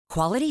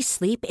Quality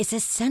sleep is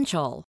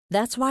essential.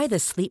 That's why the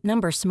Sleep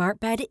Number Smart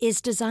Bed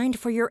is designed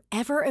for your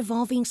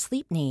ever-evolving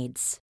sleep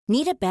needs.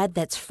 Need a bed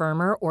that's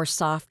firmer or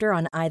softer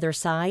on either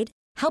side?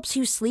 Helps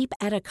you sleep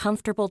at a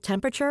comfortable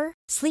temperature?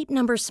 Sleep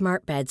Number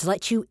Smart Beds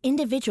let you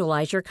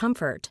individualize your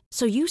comfort,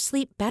 so you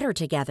sleep better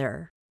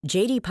together.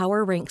 J.D.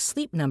 Power ranks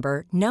Sleep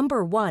Number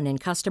number 1 in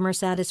customer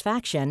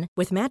satisfaction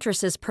with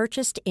mattresses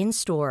purchased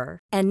in-store.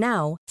 And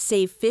now,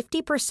 save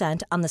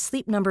 50% on the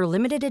Sleep Number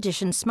Limited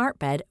Edition Smart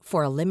Bed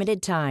for a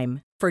limited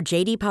time. For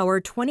J.D. Power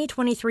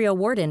 2023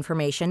 award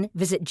information,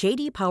 visit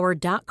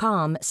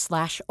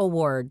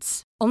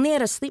jdpower.com/awards. Only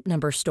at a Sleep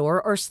Number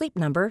store or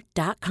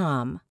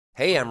sleepnumber.com.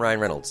 Hey, I'm Ryan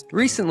Reynolds.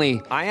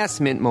 Recently, I asked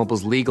Mint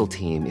Mobile's legal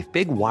team if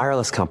big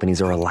wireless companies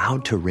are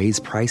allowed to raise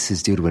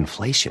prices due to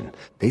inflation.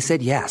 They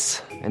said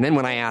yes. And then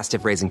when I asked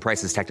if raising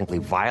prices technically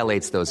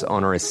violates those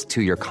onerous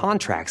 2-year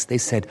contracts, they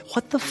said,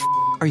 "What the f***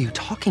 are you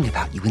talking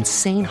about, you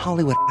insane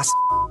Hollywood ass?"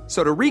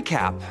 So to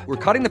recap, we're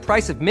cutting the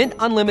price of Mint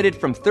Unlimited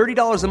from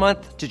 $30 a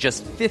month to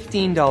just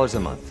 $15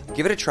 a month.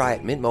 Give it a try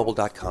at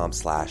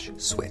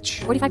mintmobile.com/switch.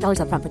 $45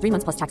 up front for 3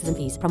 months plus taxes and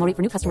fees. Promo rate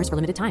for new customers for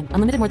limited time.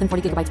 Unlimited more than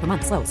 40 gigabytes per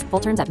month. Slows full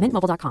terms at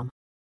mintmobile.com.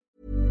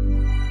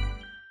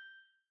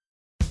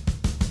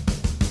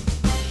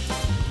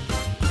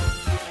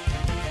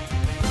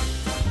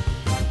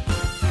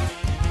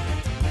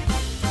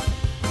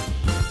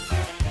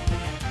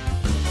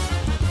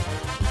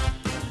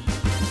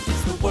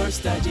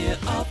 Worst idea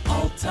of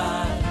all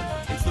time.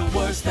 It's the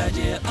worst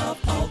idea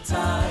of all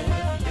time.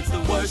 It's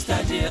the worst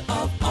idea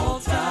of all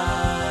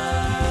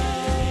time.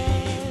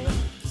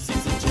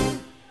 Season 2.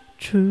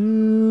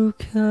 True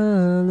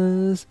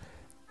colors.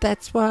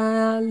 That's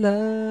why I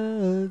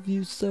love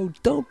you, so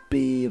don't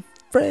be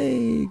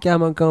afraid. Guy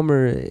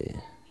Montgomery.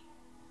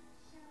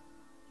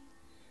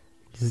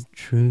 It's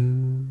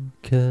true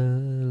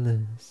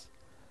colors.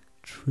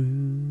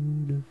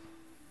 True to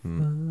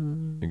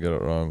You got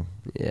it wrong.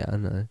 Yeah, I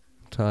know.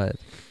 Tired,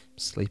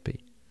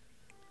 sleepy.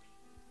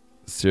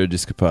 Sarah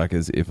Jessica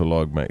Parker's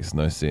epilogue makes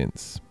no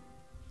sense.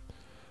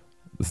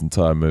 This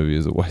entire movie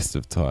is a waste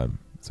of time.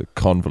 It's a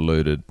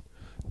convoluted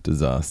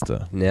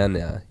disaster.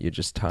 Now, you're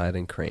just tired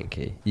and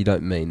cranky. You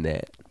don't mean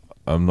that.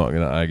 I'm not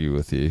going to argue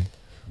with you.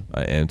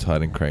 I am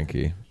tired and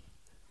cranky.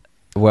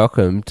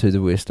 Welcome to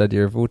the worst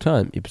idea of all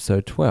time,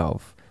 episode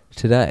 12.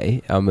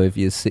 Today, our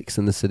movie is Sex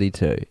and the City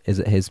 2, as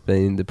it has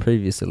been the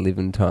previous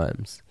 11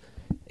 times.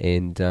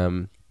 And,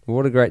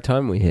 what a great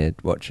time we had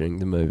watching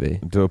the movie.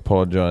 I do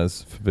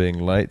apologise for being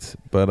late,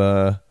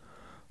 but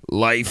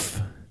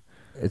life...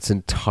 It's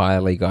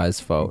entirely Guy's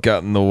fault.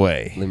 Got in the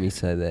way. Let me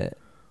say that.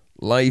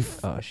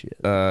 Life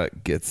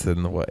gets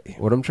in the way.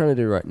 What I'm trying to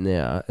do right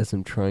now is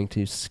I'm trying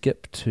to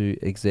skip to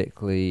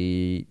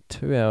exactly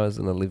 2 hours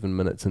and 11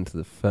 minutes into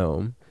the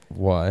film.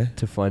 Why?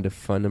 To find a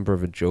phone number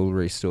of a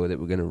jewellery store that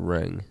we're going to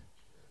ring.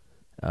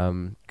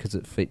 Because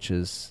it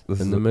features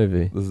in the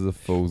movie. This is a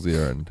fool's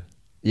errand.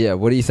 Yeah,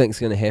 what do you think's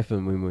going to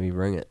happen when we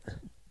ring it?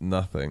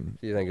 Nothing.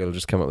 Do you think it'll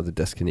just come up with a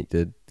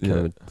disconnected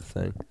kind of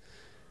thing?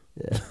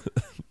 Yeah.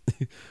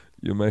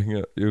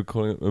 You're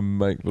calling it a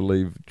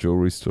make-believe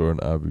jewelry store in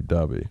Abu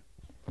Dhabi.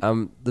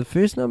 The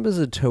first numbers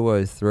are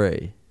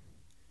 203,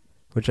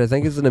 which I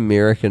think is an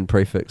American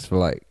prefix for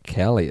like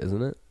Cali,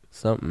 isn't it?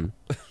 Something.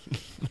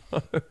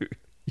 No,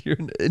 you're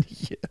an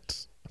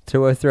idiot.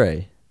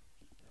 203.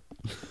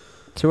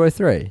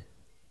 203.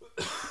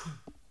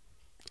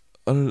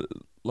 I don't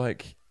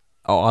like.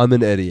 Oh, I'm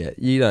an idiot.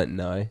 You don't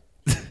know.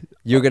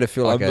 You're gonna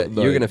feel like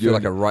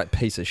like a right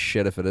piece of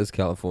shit if it is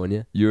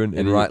California. You're an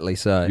idiot. Rightly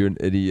so. You're an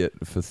idiot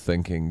for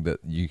thinking that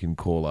you can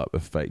call up a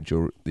fake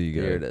jewelry. There you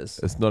go. There it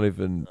is. It's not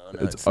even. Oh, no,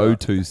 it's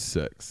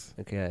 026.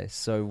 Okay,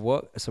 so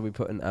what? So we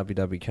put an Abu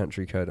Dhabi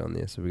country code on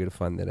there. So we got to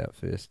find that out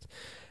first.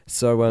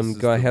 So,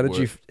 Guy, how did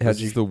you?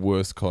 This is the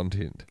worst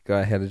content.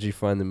 Guy, how did you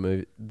find the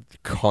movie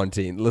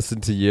content? Listen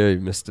to you,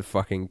 Mr.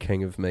 Fucking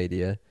King of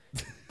Media.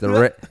 The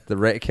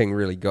Rat King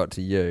really got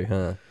to you,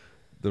 huh?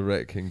 The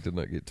Rat King did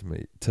not get to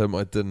me. Tim,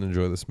 I didn't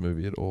enjoy this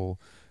movie at all.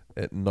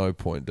 At no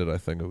point did I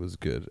think it was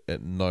good.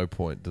 At no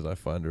point did I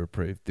find a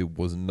reprieve. There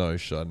was no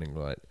shining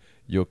light.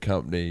 Your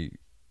company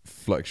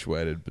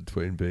fluctuated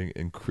between being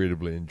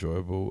incredibly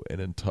enjoyable and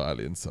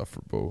entirely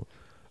insufferable.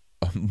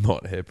 I'm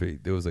not happy.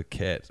 There was a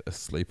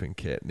sleeping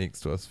cat next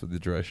to us for the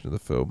duration of the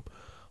film.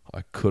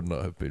 I could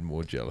not have been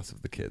more jealous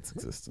of the cat's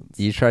existence.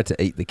 You tried to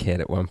eat the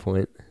cat at one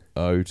point.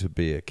 Oh, to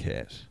be a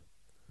cat.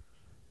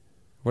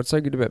 What's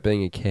so good about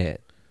being a cat?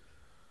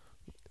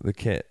 The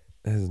cat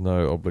has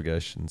no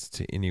obligations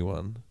to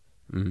anyone.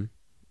 Mm-hmm.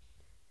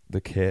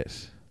 The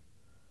cat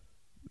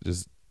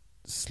just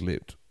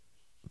slept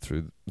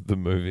through the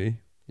movie.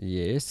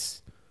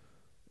 Yes.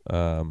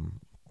 You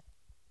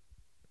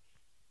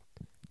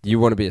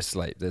want to be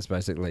asleep. That's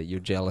basically, you're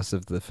jealous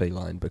of the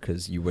feline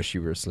because you wish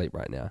you were asleep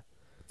right now.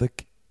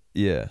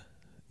 Yeah.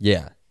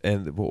 Yeah.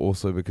 And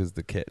also because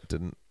the cat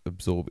didn't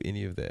absorb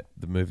any of that.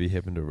 The movie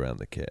happened around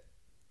the cat.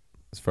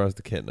 As far as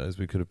the cat knows,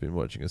 we could have been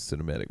watching a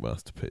cinematic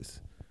masterpiece.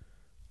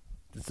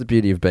 That's the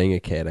beauty of being a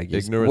cat, I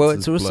guess. Ignorance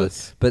it's is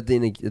bliss. But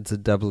then it's a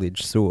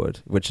double-edged sword,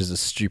 which is a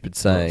stupid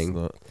saying.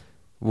 No, it's not.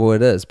 Well,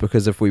 it is,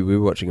 because if we were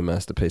watching a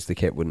masterpiece, the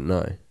cat wouldn't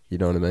know. You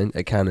know what I mean?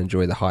 It can't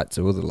enjoy the heights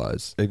or the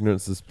lows.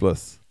 Ignorance is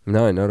bliss.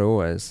 No, not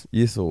always.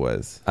 Yes,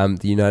 always. The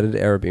United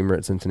Arab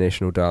Emirates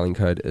International dialing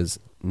code is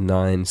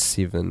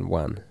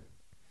 971.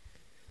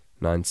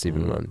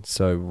 971.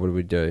 So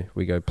what do?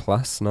 We go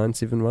plus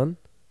 971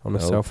 on a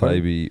cell phone?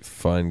 Baby,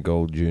 fine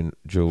gold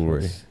jewellery.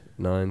 Plus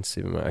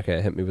 971.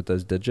 Okay, hit me with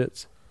those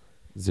digits.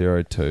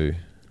 02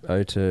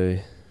 02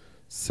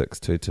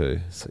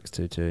 622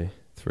 622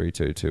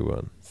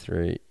 3221.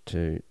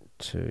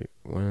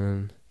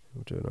 3221.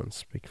 We'll do it on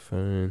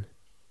speakerphone.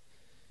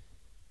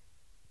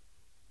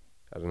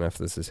 I don't know if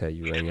this is how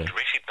you ring it.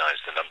 Recognize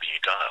the number you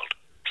dialed.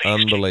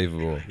 Please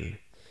Unbelievable.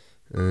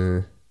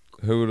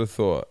 Who would have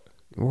thought?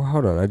 Well,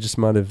 hold on. I just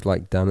might have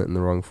done it in the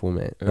wrong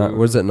format.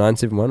 Was it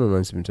 971 or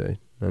 972?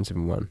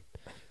 971.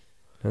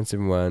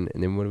 971.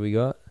 And then what do we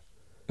got?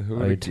 Who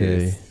would have 02.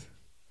 guessed?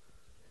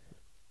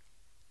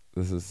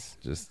 This is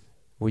just...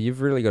 Well,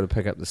 you've really got to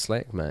pick up the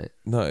slack, mate.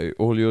 No,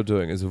 all you're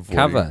doing is avoiding...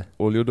 Cover.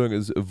 All you're doing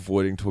is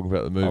avoiding talking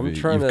about the movie. I'm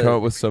trying You've to... come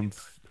up with some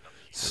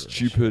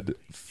stupid,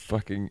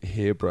 fucking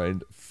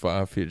harebrained,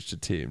 far-fetched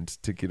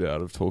attempt to get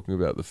out of talking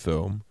about the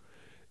film.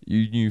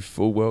 You knew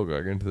full well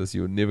going into this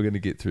you were never going to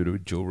get through to a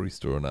jewellery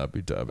store in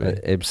Abu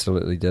Dhabi. I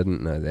absolutely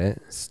didn't know that.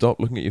 Stop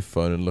looking at your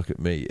phone and look at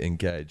me.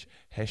 Engage.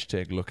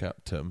 Hashtag look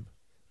up Tim.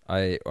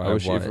 I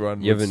wish won't.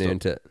 everyone You would haven't stop.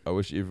 earned it. I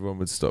wish everyone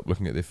would stop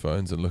looking at their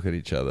phones and look at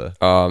each other.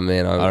 Oh,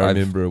 man. I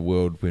remember a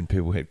world when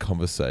people had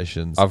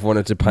conversations. I've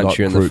wanted to punch not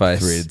you in the group face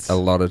threads. a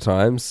lot of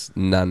times.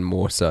 None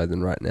more so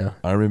than right now.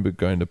 I remember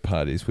going to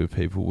parties where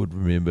people would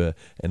remember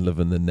and live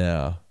in the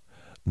now,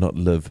 not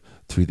live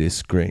through their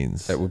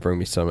screens. It would bring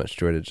me so much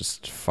joy to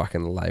just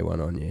fucking lay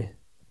one on you.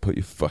 Put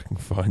your fucking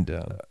phone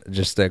down.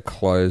 Just a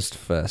closed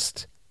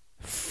fist,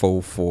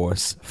 full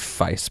force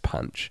face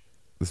punch.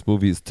 This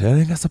movie is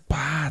tearing us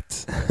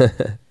apart.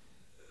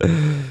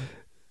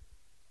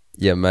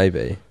 Yeah,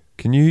 maybe.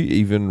 Can you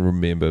even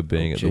remember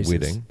being at Jesus. the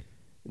wedding?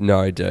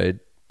 No, dude.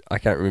 I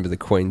can't remember the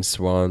Queen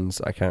Swans.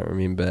 I can't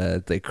remember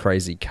the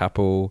crazy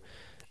couple.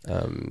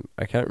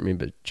 I can't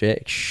remember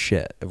jack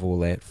shit of all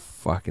that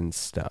fucking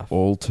stuff.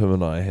 All Tim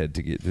and I had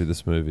to get through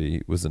this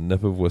movie was a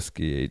nip of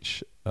whiskey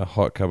each, a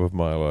hot cup of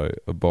Milo,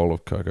 a bowl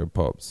of Cocoa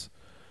Pops,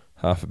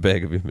 half a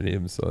bag of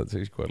M&M's, so that's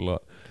actually quite a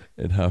lot,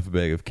 and half a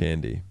bag of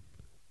candy.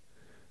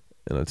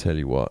 And I tell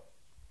you what,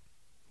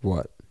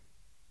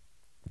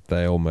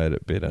 they all made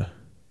it better.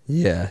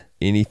 Yeah.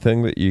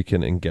 Anything that you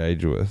can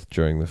engage with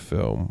during the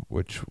film,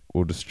 which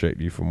will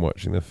distract you from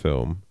watching the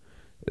film,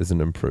 is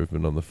an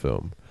improvement on the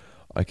film.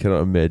 I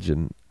cannot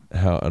imagine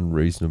how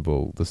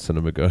unreasonable the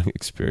cinema going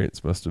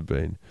experience must have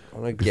been. I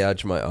want to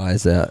gouge my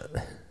eyes out.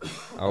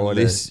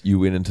 Unless you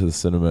went into the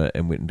cinema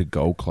and went into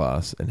gold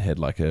class and had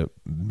like a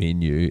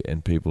menu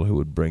and people who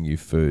would bring you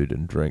food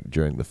and drink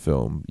during the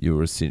film, you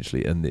were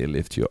essentially in there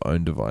left to your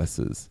own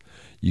devices.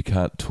 You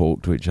can't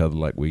talk to each other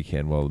like we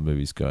can while the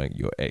movie's going.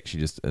 You're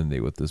actually just in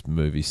there with this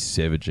movie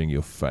savaging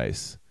your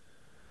face.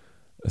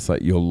 It's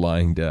like you're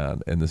lying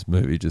down and this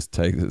movie just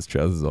takes its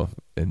trousers off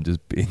and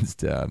just bends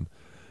down.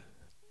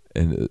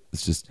 And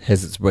it's just...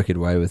 has its wicked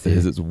way with you.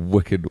 Has its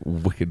wicked,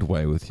 wicked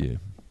way with you.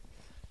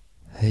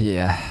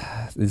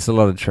 Yeah, there's a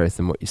lot of truth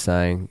in what you're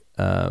saying.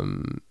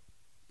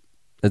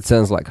 It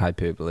sounds like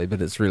hyperbole,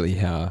 but it's really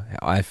how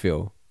I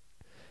feel.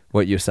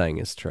 What you're saying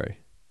is true.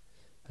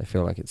 I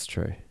feel like it's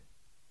true.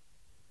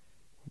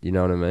 You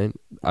know what I mean?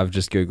 I've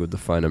just Googled the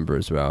phone number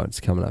as well. It's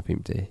coming up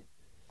empty.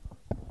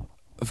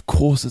 Of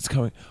course it's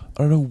coming.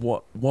 I don't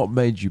know what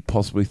made you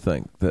possibly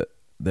think that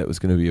was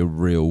going to be a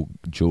real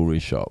jewellery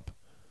shop.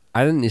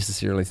 I didn't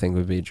necessarily think it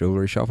would be a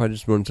jewellery shop. I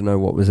just wanted to know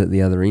what was at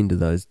the other end of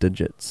those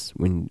digits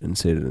when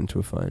inserted into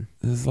a phone.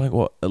 This is like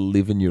what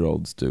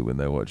 11-year-olds do when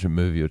they watch a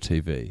movie or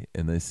TV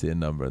and they see a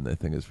number and they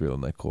think it's real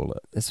and they call it.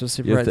 That's what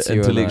You have separates the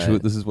you and intellectual. I.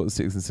 This is what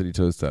Sex and the City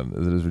 2 has done.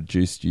 Is it has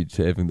reduced you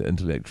to having the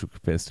intellectual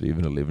capacity of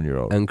an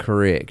 11-year-old.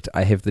 Incorrect.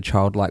 I have the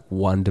childlike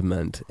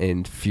wonderment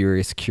and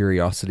furious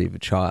curiosity of a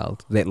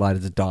child. That light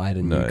has died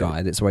in you,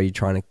 guy. That's why you're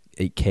trying to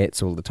eat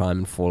cats all the time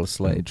and fall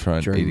asleep And try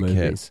and during eat a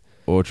movies.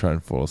 cat or try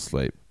and fall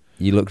asleep.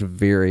 You looked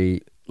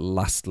very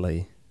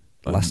lustfully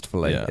I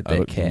at that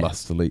looked cat.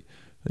 lustily.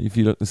 If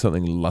you look at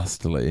something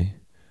lustily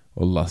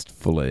or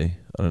lustfully,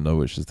 I don't know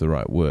which is the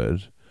right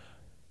word,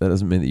 that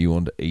doesn't mean that you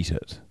want to eat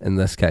it. In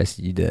this case,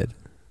 you did.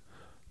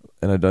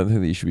 And I don't think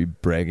that you should be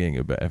bragging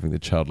about having the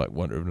childlike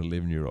wonder of an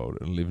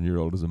 11-year-old. An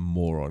 11-year-old is a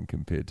moron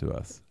compared to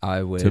us.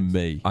 I would. To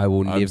me. I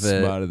will I'm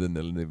never. smarter than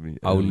an 11-year-old.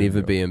 I will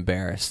never be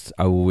embarrassed.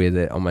 I will wear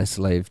that on my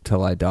sleeve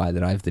till I die.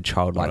 That I have the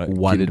childlike Right,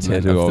 wonderment get a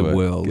of tattoo the it.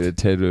 world. Get a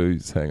tattoo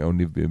saying, I'll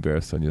never be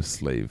embarrassed on your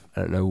sleeve.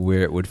 I don't know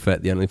where it would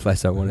fit. The only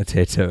place I want a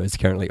tattoo is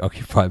currently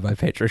occupied by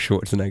Patrick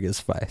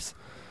Schwarzenegger's face.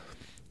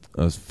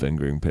 I was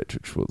fingering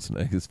Patrick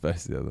Schwarzenegger's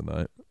face the other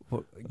night.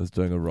 What I was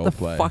doing a role the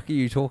play. fuck are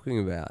you talking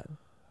about?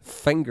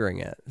 Fingering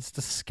it. It's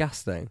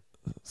disgusting.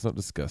 It's not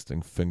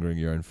disgusting, fingering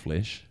your own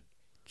flesh.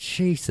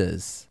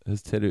 Jesus.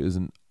 His tattoo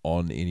isn't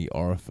on any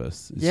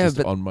orifice. It's Yeah, just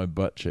but- on my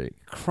butt cheek.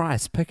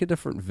 Christ, pick a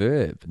different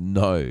verb.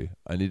 No,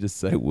 I need to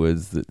say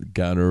words that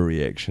garner a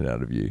reaction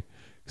out of you.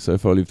 So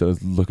far, all you've done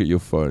is look at your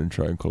phone and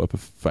try and call up a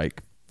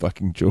fake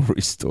fucking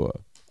jewelry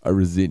store. I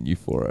resent you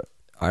for it.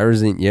 I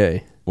resent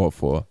you. What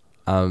for?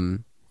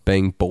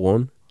 Being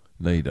born.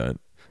 No, you don't.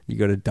 You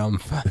got a dumb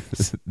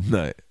face.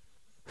 No,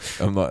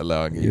 I'm not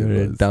allowing You you.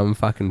 got a dumb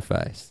fucking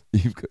face.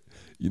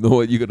 You know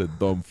what? You got a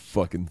dumb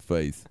fucking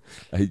face.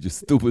 I hate your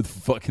stupid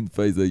fucking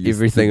face.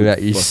 Everything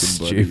about you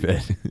fucking body.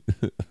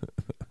 stupid.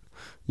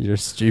 You're a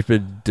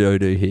stupid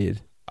doo-doo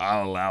head.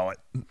 I'll allow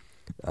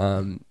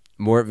it.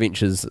 More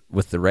adventures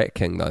with the Rat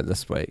King, though,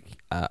 this week.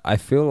 I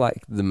feel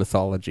like the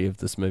mythology of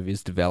this movie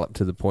has developed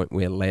to the point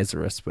where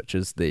Lazarus, which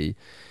is the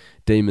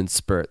demon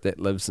spirit that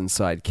lives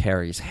inside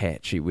Carrie's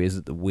hat she wears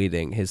at the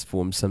wedding, has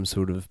formed some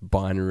sort of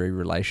binary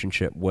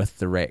relationship with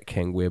the Rat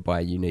King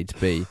whereby you need to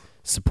be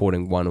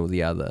supporting one or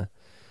the other.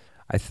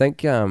 I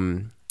think,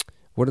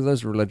 what are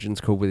those religions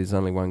called where there's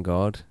only one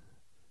God?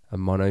 A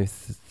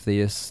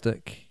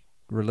monotheistic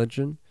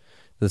religion?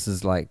 This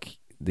is like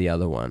the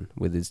other one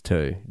where there's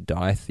two.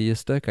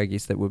 Ditheistic, I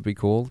guess that would be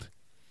called.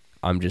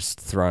 I'm just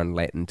throwing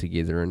Latin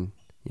together and,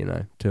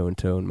 two and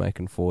two and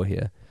making four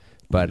here.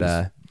 But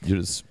you're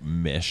just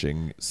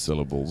mashing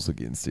syllables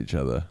against each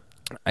other.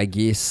 I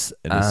guess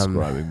and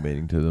ascribing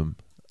meaning to them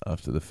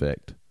after the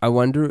fact. I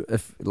wonder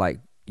if,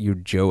 you're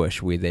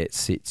Jewish, where that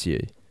sets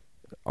you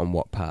on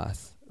what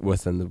path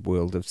within the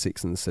world of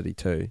Sex and the City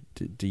 2.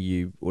 Do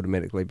you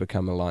automatically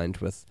become aligned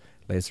with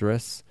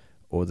Lazarus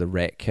or the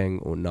Rat King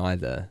or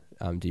neither?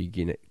 Do you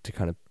get it to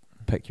kind of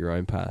pick your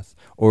own path?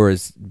 Or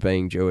is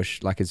being Jewish,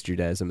 is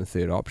Judaism a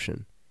third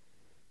option?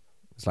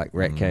 It's like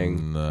Rat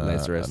King,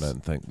 Lazarus, I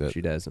don't think that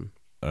Judaism.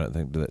 I don't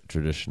think that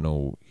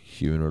traditional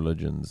human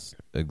religions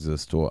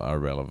exist or are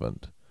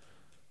relevant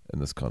in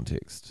this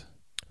context.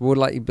 Well,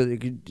 but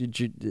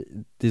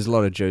there's a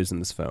lot of Jews in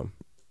this film.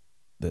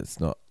 That's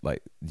not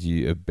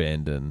you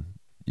abandon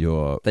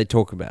your... They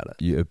talk about it.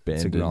 You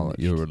abandon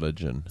your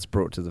religion. It's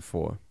brought to the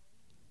fore.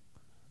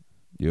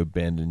 You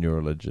abandon your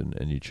religion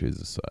and you choose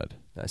a side.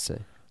 I see.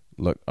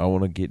 Look, I don't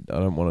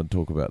want to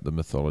talk about the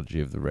mythology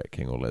of the Rat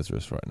King or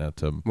Lazarus right now,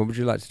 Tim. What would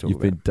you like to talk about?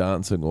 You've been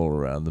dancing all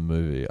around the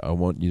movie. I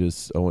want you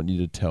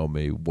to tell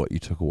me what you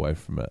took away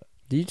from it.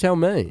 Do you tell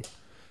me?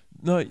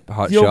 No,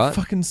 Hot you're shot?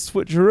 fucking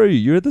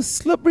switcheroo. You're the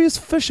slipperiest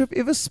fish I've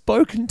ever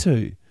spoken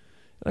to.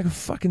 Like a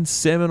fucking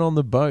salmon on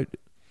the boat.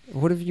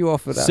 What have you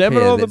offered up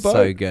Salmon here on the that's boat.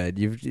 so good?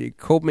 You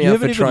called me out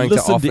for trying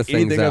to offer to things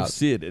anything up. I've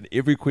said, and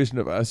every question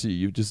I've asked you,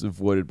 you've just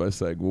avoided by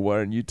saying, "Well, why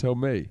don't you tell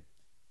me?"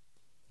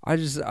 I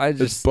just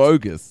It's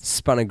bogus.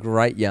 spun a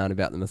great yarn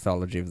about the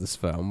mythology of this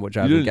film, which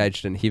I've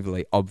engaged in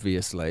heavily,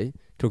 obviously,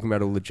 talking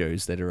about all the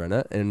Jews that are in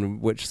it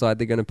and which side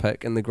they're going to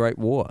pick in the Great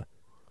War.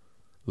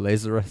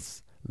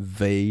 Lazarus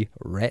v.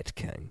 Rat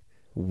King.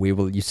 Where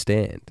will you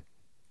stand?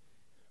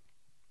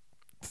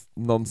 It's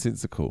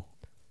nonsensical.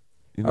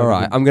 All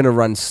right, I'm going to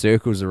run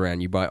circles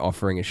around you by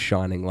offering a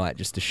shining light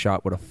just to show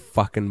up what a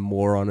fucking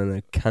moron and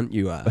a cunt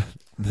you are.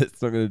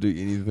 That's not going to do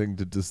anything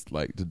to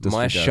disregard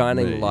My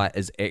shining me. light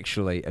is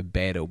actually a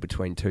battle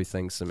between two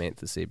things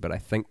Samantha said, but I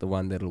think the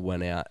one that'll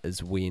win out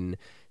is when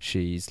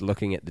she's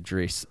looking at the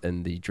dress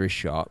in the dress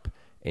shop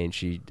and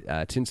she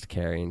turns to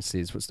Carrie and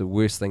says, "What's the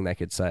worst thing they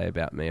could say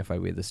about me if I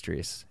wear this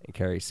dress?" And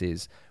Carrie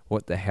says,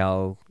 "What the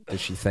hell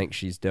does she think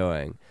she's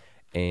doing?"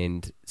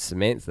 And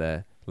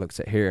Samantha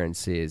looks at her and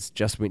says,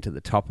 "Just went to the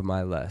top of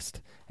my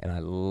list," and I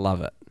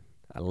love it.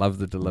 I love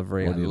the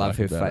delivery. I love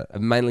her face,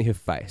 mainly her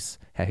face,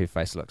 how her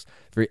face looks.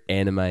 Very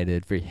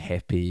animated, very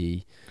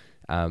happy,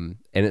 and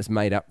it's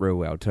made up real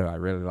well too. I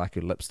really like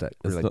her lipstick.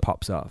 It really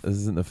pops off. This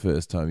isn't the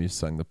first time you've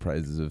sung the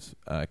praises of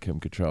Kim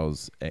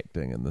Cattrall's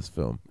acting in this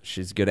film.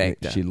 She's a good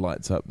actor. She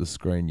lights up the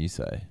screen, you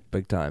say?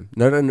 Big time.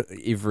 Not in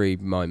every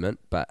moment,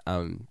 but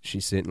she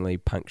certainly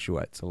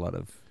punctuates a lot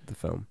of the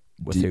film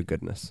with her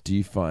goodness. Do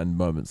you find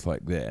moments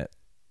like that?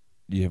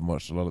 You haven't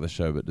watched a lot of the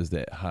show, but does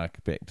that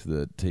hark back to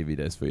the TV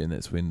days for you? And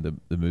that's when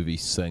the movie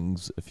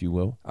sings, if you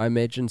will? I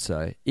imagine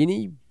so.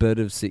 Any bit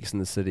of Sex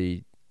and the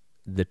City,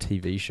 the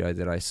TV show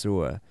that I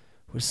saw,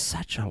 was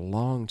such a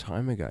long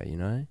time ago,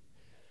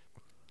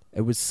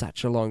 It was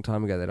such a long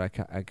time ago that I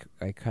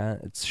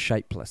can't, it's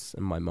shapeless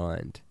in my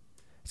mind.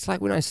 It's like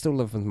when I still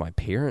lived with my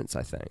parents,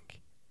 I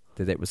think,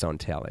 that was on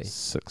telly.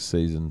 6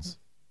 seasons.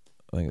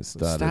 I think it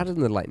started. It started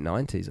in the late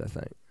 90s, I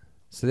think.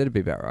 So that'd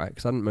be about right,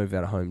 because I didn't move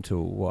out of home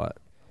till, what,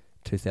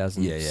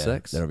 2006?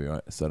 Yeah, that'll be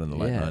right. It started in the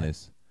late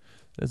 90s.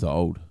 That's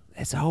old.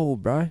 That's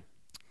old, bro.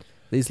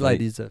 These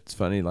ladies are... It's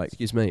funny,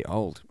 excuse me,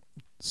 old.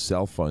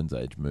 Cell phones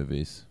age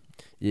movies.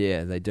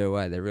 Yeah, they do,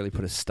 They really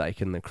put a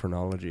stake in the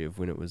chronology of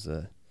when it was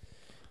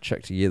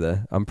chucked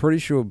together. I'm pretty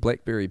sure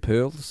Blackberry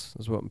Pearls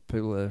is what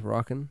people are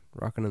rocking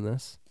in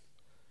this.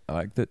 I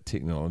like that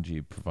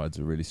technology provides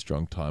a really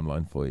strong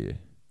timeline for you.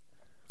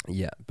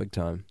 Yeah, big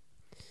time.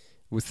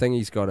 With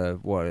Thingy's got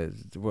what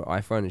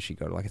iPhone has she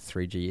got? Like a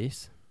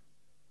 3GS?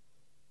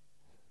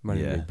 Might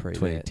even be pre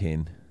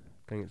 2010.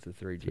 I think it's the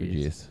 3GS.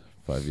 3GS,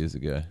 5 years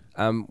ago.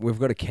 We've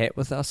got a cat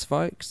with us,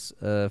 folks,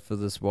 for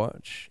this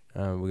watch.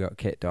 We got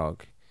Cat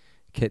Dog.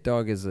 Cat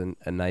Dog is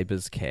a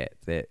neighbour's cat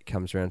that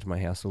comes around to my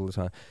house all the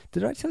time.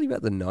 Did I tell you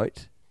about the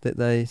note that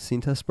they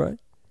sent us, bro?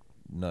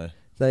 No.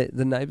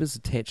 The neighbours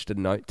attached a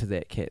note to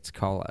that cat's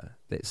collar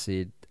that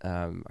said,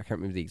 I can't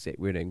remember the exact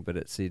wording, but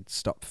it said,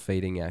 "Stop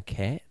feeding our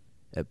cat.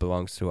 It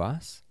belongs to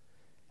us."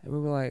 And we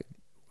were like,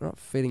 "We're not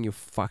feeding your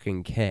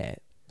fucking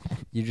cat.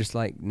 You just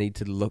like need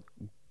to look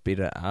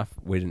better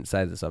after." We didn't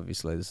say this,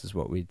 obviously. This is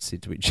what we'd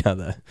said to each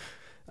other.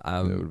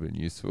 That would have been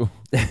useful.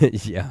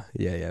 Yeah.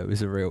 It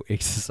was a real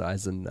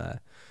exercise in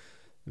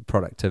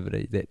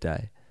productivity that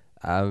day.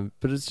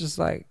 But it's just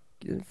like,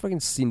 fucking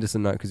send us a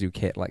note because your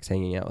cat likes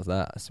hanging out with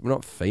us. We're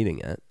not feeding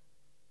it.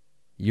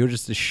 You're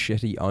just a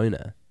shitty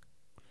owner.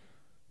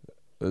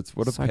 It's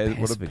what a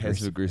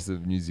passive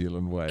aggressive New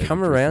Zealand way.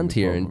 Come around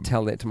here and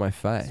tell that to my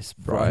face,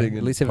 bro.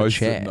 Let's have a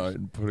chat. Note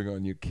and putting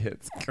on your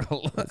cat's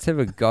collar. Let's have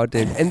a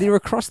goddamn. And they're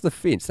across the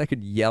fence. They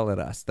could yell at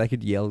us. They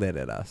could yell that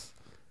at us.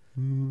 I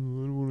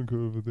don't want to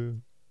go over there.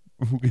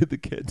 We'll get the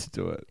cat to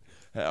do it.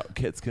 Our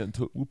cats can't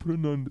talk. We'll put a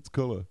note on its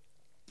collar.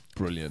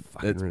 Brilliant.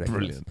 That's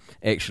brilliant.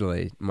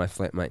 Actually, my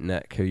flatmate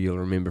Nick, who you'll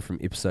remember from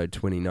episode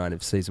 29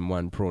 of season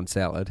 1, Prawn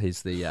Salad,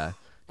 he's the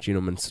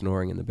gentleman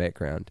snoring in the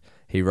background.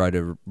 He wrote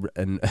a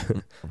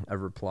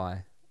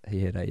reply.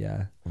 He had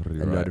a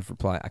note of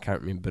reply. I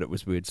can't remember, but it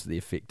was words to the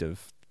effect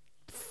of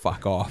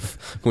 "fuck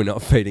off. We're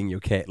not feeding your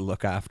cat.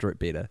 Look after it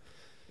better."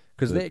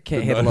 Because that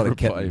cat had a lot of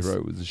kittens. He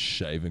wrote was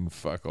shaving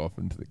 "fuck off"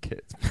 into the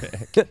cat's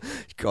back.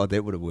 God,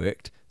 that would have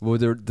worked. Well,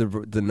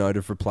 the note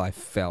of reply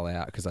fell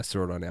out because I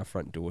saw it on our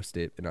front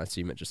doorstep, and I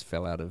assume it just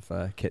fell out of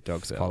Cat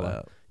Dog's collar.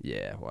 Out.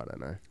 Yeah, well,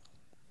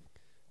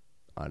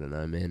 I don't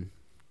know, man.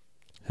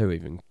 Who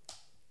even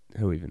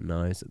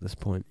knows at this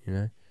point, you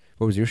know?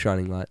 What was your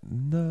shining light?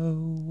 No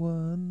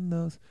one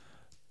knows.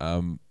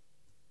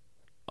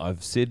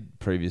 I've said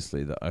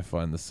previously that I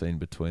find the scene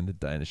between the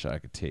Danish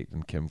architect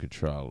and Kim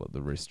Cattrall at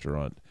the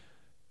restaurant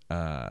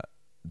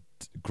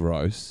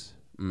gross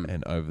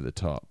and over the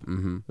top,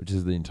 which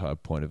is the entire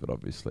point of it,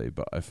 obviously.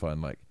 But I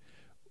find like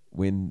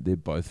when they're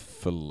both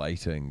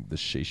filleting the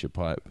shisha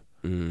pipe,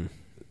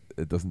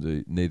 it doesn't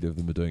do. Neither of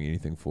them are doing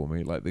anything for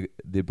me. Like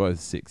they're both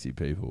sexy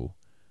people,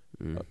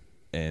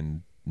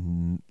 and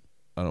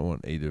I don't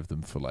want either of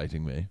them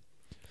filleting me.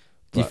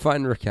 Do you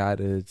find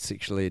Ricard a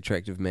sexually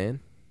attractive man?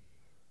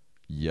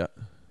 Yeah.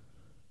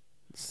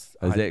 His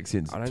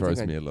accent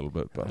throws me a little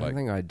bit, but I don't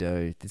think I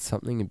do. There's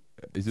something.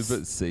 He's a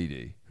bit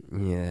seedy.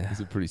 Yeah.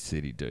 He's a pretty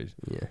seedy dude.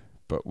 Yeah.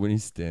 But when he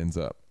stands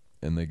up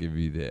and they give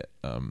you that,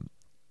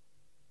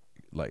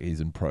 like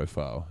he's in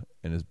profile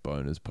and his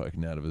bone is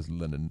poking out of his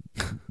linen,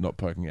 not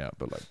poking out,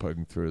 but like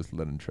poking through his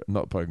linen,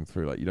 not poking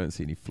through, like you don't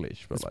see any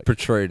flesh, but it's like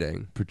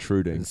protruding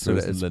through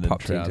his linen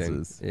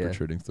trousers. Yeah.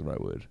 Protruding's the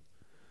right word.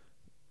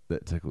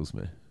 That tickles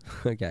me.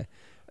 Okay.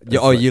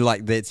 You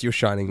like that's your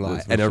shining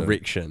light, an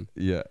erection.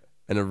 Yeah.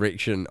 An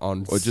erection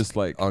on, or just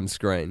like on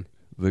screen.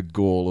 The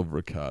gall of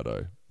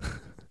Ricardo,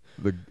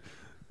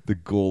 the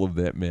gall of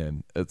that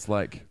man. It's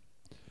like,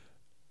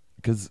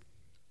 because,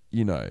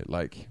 you know,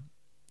 like,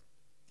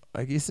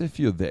 I guess if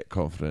you're that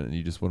confident and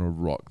you just want to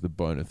rock the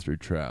boner through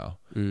trowel,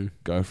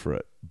 go for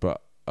it.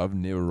 But I've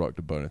never rocked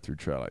a boner through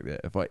trowel like that.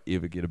 If I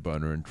ever get a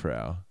boner in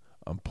trowel,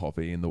 I'm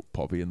poppy in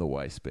the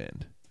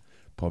waistband.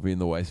 Poppy in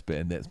the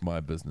waistband, that's my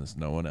business,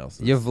 no one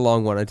else's. You've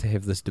long wanted to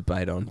have this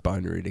debate on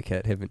boner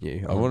etiquette, haven't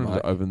you? I wanted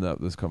to open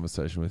up this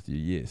conversation with you,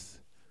 yes.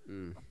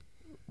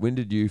 When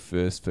did you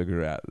first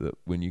figure out that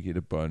when you get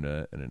a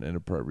boner in an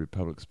inappropriate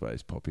public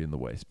space, poppy in the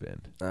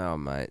waistband? Oh,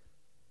 mate.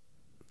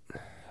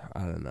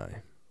 I don't know.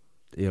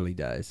 Early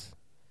days.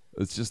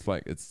 It's just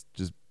like, it's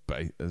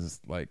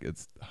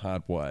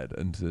hardwired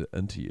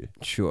into you.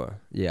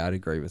 Sure. Yeah, I'd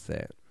agree with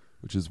that.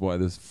 Which is why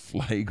this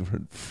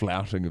flagrant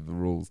flouting of the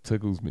rules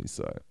tickles me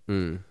so.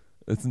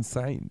 It's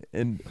insane.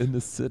 And in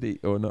a city,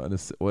 or not in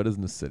it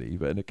isn't a city,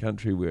 but in a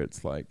country where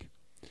it's like,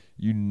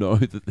 you know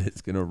that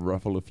that's going to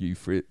ruffle a few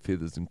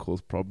feathers and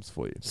cause problems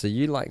for you. So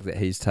you like that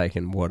he's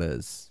taken what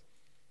is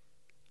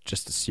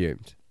just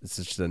assumed. It's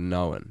just a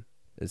known.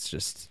 It's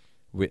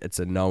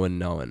a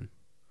known.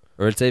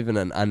 Or it's even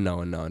an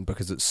unknown known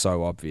because it's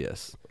so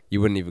obvious. You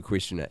wouldn't even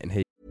question it. And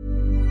he.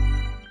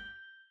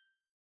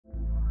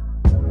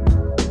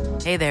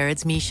 Hey there,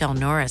 it's Michelle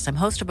Norris. I'm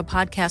host of a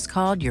podcast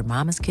called Your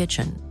Mama's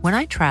Kitchen. When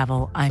I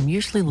travel, I'm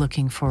usually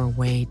looking for a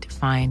way to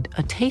find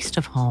a taste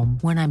of home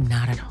when I'm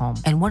not at home.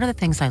 And one of the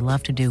things I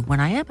love to do when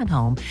I am at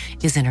home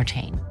is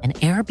entertain. And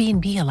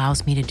Airbnb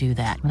allows me to do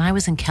that. When I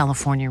was in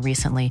California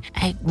recently,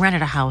 I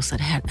rented a house that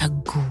had a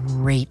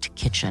great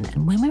kitchen.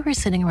 And when we were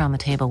sitting around the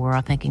table, we were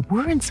all thinking,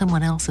 we're in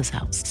someone else's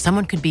house.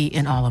 Someone could be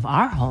in all of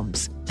our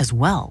homes as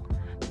well.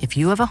 If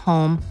you have a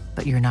home,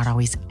 but you're not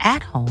always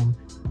at home,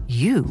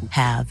 you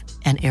have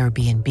an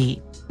Airbnb.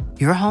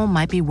 Your home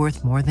might be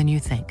worth more than you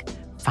think.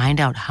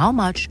 Find out how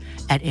much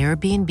at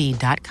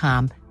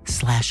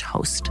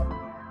airbnb.com/host.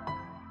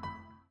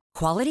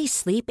 Quality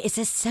sleep is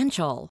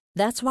essential.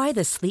 That's why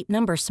the Sleep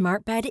Number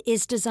Smart Bed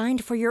is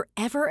designed for your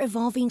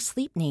ever-evolving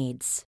sleep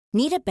needs.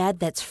 Need a bed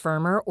that's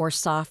firmer or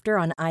softer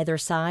on either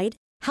side?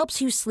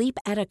 Helps you sleep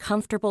at a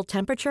comfortable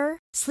temperature?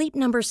 Sleep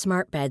Number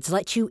Smart Beds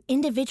let you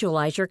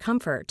individualize your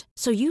comfort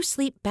so you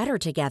sleep better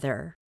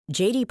together.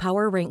 JD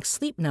Power ranks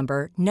Sleep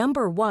Number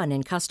number 1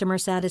 in customer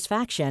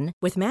satisfaction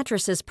with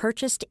mattresses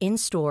purchased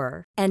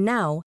in-store. And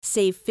now,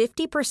 save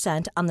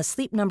 50% on the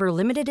Sleep Number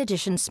Limited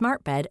Edition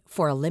Smart Bed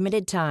for a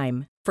limited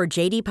time. For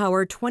JD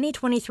Power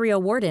 2023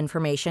 award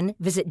information,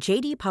 visit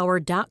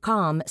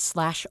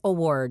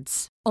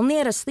jdpower.com/awards. Only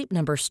at a Sleep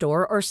Number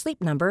store or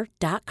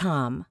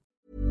sleepnumber.com.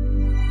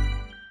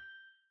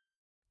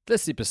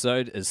 This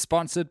episode is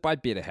sponsored by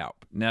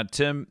BetterHelp. Now,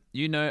 Tim,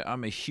 you know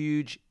I'm a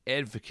huge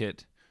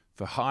advocate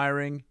for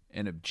hiring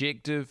an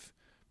objective,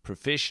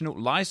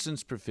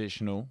 licensed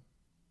professional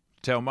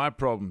to tell my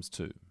problems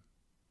to,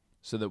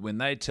 so that when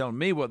they tell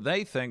me what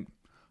they think,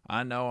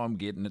 I know I'm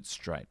getting it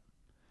straight.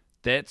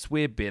 That's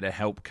where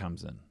BetterHelp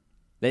comes in.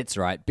 That's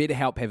right.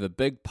 BetterHelp have a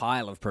big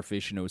pile of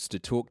professionals to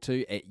talk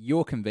to at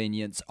your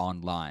convenience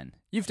online.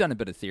 You've done a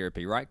bit of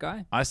therapy, right,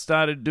 Guy? I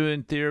started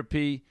doing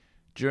therapy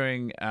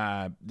during,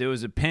 there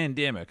was a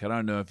pandemic, I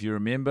don't know if you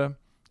remember,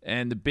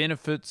 and the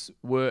benefits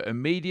were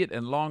immediate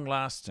and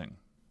long-lasting.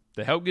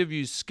 They help give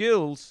you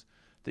skills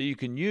that you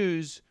can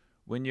use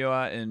when you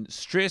are in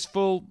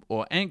stressful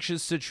or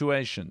anxious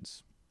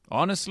situations.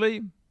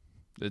 Honestly,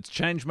 it's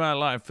changed my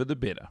life for the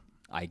better.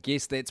 I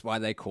guess that's why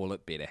they call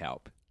it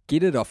BetterHelp.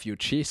 Get it off your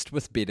chest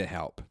with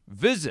BetterHelp.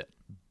 Visit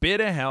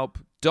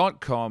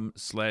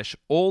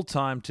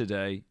betterhelp.com/alltime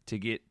today to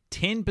get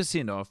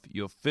 10% off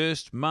your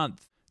first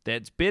month.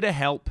 That's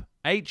BetterHelp,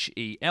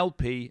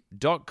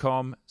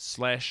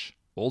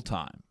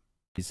 HELP.com/alltime.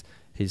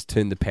 He's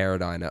turned the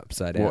paradigm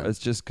upside down. Well, it's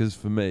just because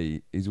for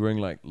me, he's wearing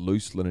like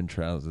loose linen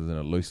trousers and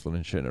a loose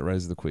linen shirt. And it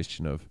raises the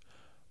question of,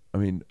 I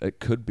mean, it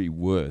could be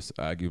worse,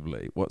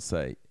 arguably. What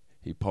say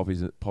he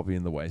poppy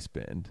in the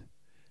waistband?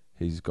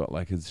 He's got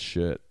like his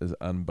shirt is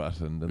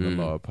unbuttoned in the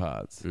lower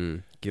parts.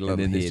 Get a and then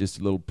head. there's just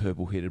a little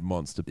purple-headed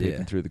monster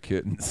peeking through the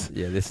curtains.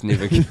 Yeah, that's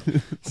never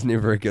it's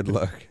never a good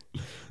look.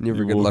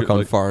 Never a good look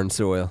on foreign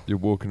soil. You're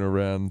walking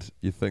around,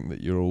 you think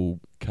that you're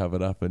all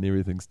covered up and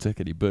everything's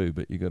tickety-boo,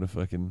 but you got to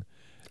fucking...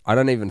 I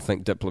don't even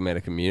think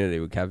diplomatic immunity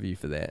would cover you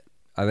for that.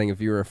 I think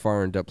if you were a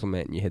foreign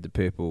diplomat and you had the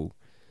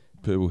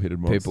purple-headed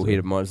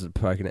monster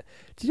poking it...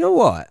 Do you know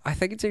what? I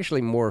think it's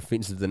actually more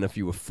offensive than if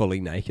you were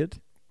fully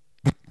naked.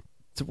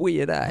 It's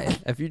weird, eh?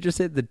 If you just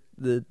had the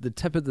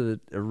tip of the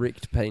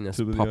erect penis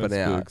popping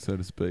out, so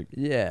to speak.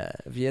 Yeah,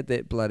 if you had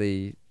that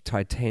bloody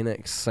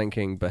Titanic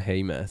sinking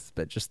behemoth,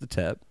 but just the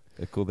tip.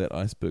 They call that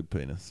iceberg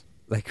penis.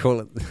 They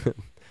call it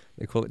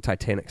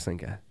Titanic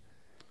sinker.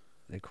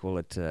 They call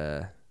it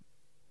I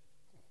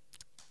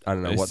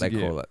don't know what they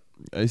call it.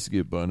 I used to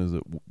get boners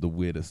at the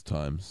weirdest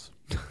times.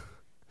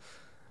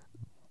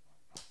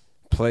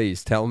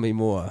 Please tell me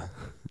more.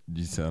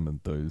 You sound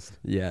enthused.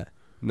 Yeah.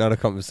 Not a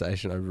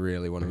conversation I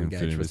really want to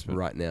engage with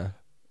right now.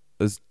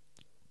 It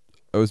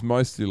was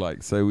mostly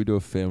like, say we do a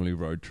family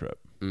road trip.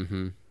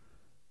 Mm-hmm.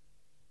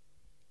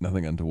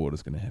 Nothing untoward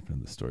is going to happen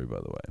in the story, by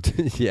the way.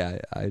 Yeah,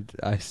 I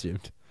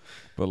assumed.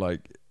 But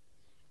like,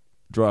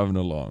 driving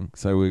along,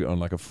 say we're on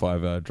like a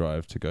 5-hour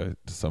drive to go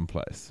to some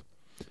place.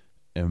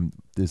 And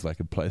there's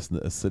like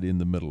a city in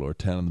the middle or a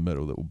town in the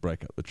middle that will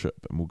break up the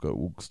trip. And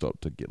we'll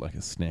stop to get like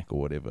a snack or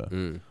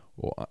whatever.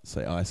 Or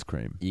say ice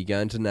cream. You go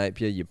into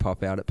Napier, you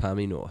pop out at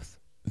Palmy North.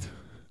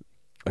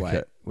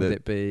 Okay, would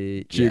that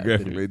be...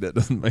 Geographically, that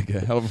doesn't make a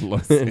hell of a lot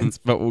of sense,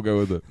 but we'll go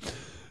with it.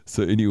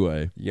 So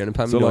anyway... You're going to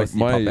Palmy North, you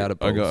pop out at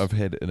Bulls. I've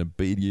had an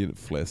obedient,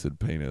 flaccid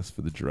penis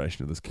for the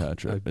duration of this car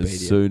trip.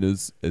 As soon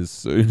as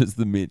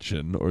the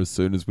mention, or as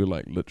soon as we're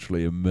like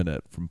literally a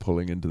minute from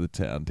pulling into the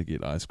town to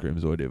get ice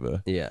creams or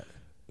whatever,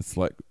 it's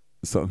like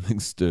something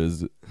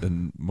stirs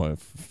in my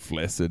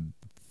flaccid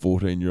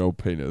 14-year-old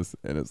penis,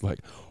 and it's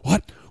like,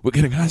 what? We're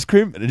getting ice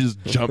cream? And it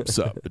just jumps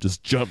up. It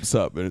just jumps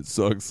up, and it's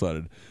so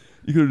excited.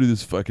 You got to do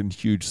this fucking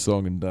huge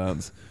song and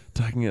dance,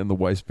 tucking it in the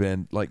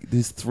waistband. Like,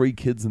 there's 3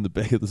 kids in the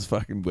back of this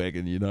fucking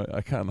wagon, you know. I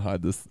can't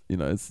hide this, you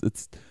know.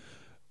 It's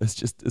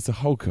a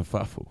whole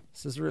kerfuffle.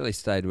 This has really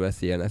stayed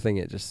with you, and I think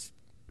it's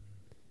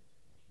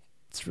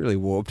really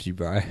warped you,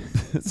 bro. It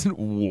hasn't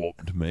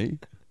warped me.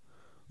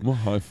 I'm a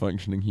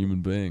high-functioning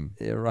human being.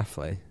 Yeah,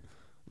 roughly.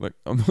 Like,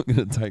 I'm not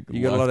going to take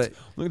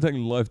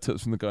live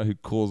tips from the guy who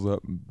calls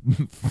up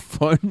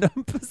phone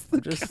numbers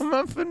that come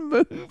up in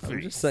movies.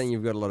 I'm just saying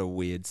you've got a lot of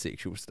weird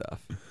sexual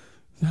stuff.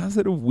 How's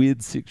that a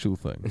weird sexual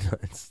thing?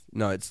 It's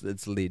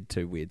led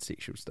to weird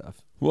sexual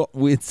stuff. What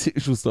weird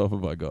sexual stuff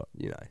have I got?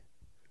 You know.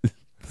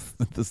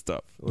 The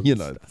stuff.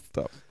 The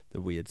stuff. The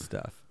weird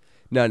stuff.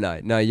 No,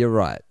 you're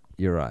right.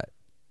 You're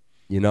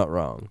not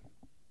wrong.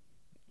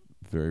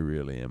 Very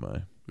rarely am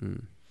I.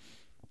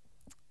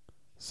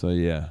 So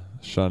yeah,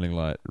 Shining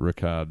Light,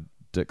 Ricard,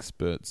 Dick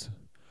Spurt's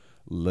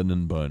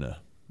Linen Boner.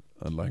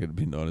 I'd like it to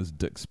be known as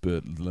Dick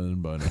Spurt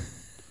Linen Boner.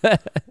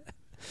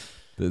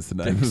 That's the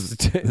name.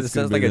 This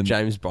sounds like a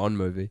James Bond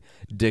movie.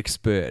 Dick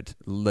Spurt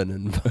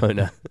Linen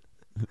Boner.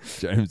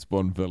 James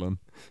Bond villain.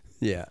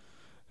 Yeah.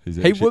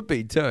 He would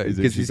be too.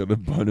 He's got a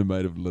boner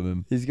made of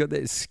linen. He's got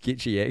that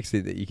sketchy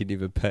accent that you could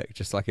never pick,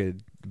 just like a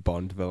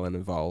Bond villain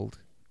of old.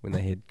 When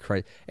they had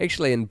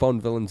actually, in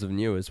Bond villains of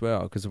new as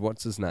well, because of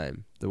what's his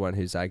name, the one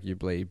who's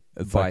arguably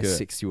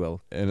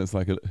bisexual, and it's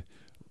like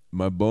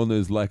My bone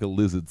is like a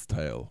lizard's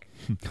tail.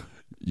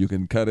 You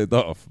can cut it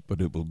off, but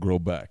it will grow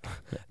back.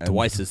 And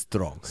Twice as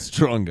strong.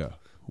 stronger,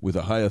 with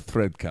a higher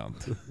thread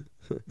count.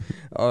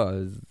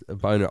 Oh, it's a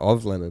bone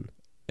of linen.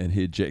 And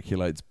he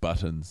ejaculates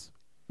buttons.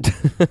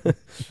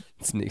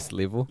 It's next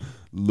level.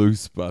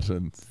 Loose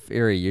buttons.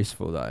 Very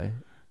useful, though.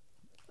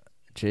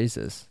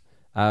 Jesus.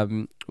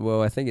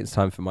 Well, I think it's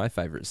time for my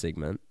favourite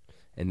segment,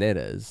 and that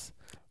is...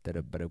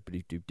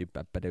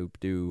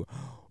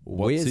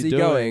 Where's he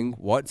going?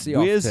 What's he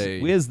off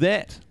to? Where's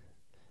that?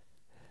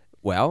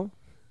 Well,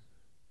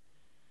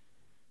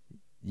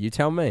 you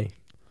tell me.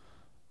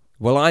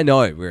 Well, I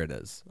know where it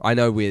is. I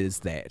know where's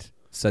that.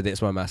 So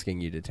that's why I'm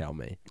asking you to tell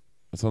me.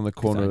 It's on the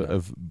corner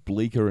of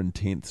Bleecker and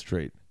 10th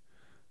Street.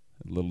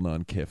 A little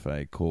known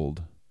cafe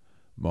called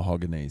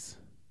Mahogany's.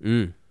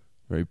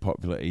 Very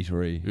popular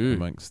eatery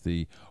amongst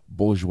the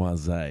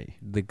bourgeoisie.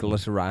 The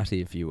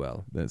glitterati, if you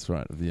will. That's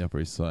right, of the Upper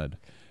East Side.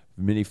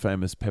 Many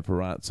famous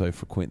paparazzo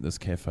frequent this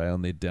cafe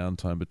on their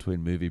downtime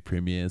between movie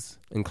premieres.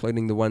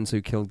 Including the ones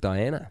who killed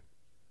Diana.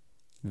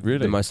 Really?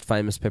 The most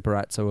famous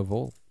paparazzo of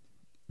all.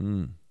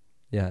 Mm.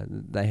 Yeah,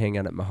 they hang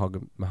out at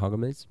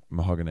Mahogany's.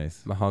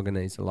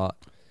 Mahogany's a lot.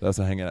 They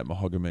also hang out at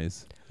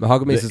Mahogany's.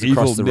 Mahogany's is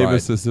across the road. The evil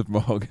nemesis of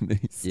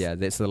Mahogany's. Yeah,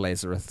 that's the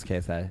Lazarus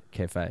Cafe.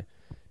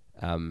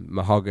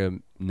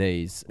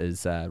 Mahogany's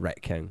is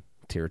Rat King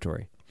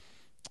territory.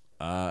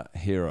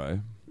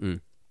 Hero,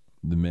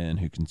 the man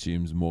who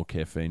consumes more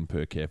caffeine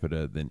per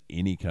capita than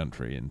any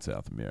country in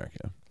South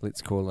America. Let's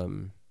call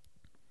him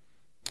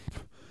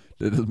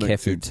That doesn't make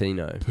sense.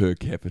 Cappuccino. Per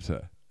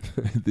capita.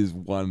 There's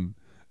one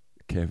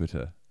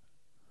capita.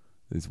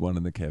 There's one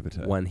in the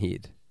capita. One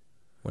head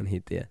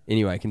there.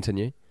 Anyway,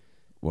 continue.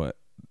 What?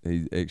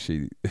 He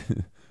actually,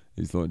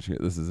 he's launching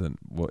it. This isn't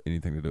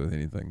anything to do with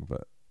anything,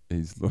 but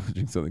he's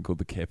launching something called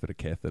the Capita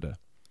Catheter.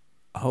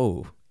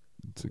 Oh.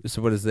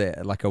 So what is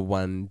that? Like a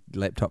one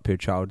laptop per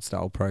child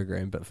style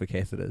program, but for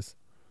catheters?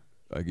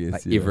 I guess,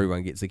 like yeah.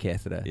 Everyone gets a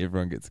catheter.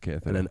 Everyone gets a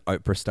catheter. And an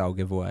Oprah style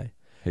giveaway.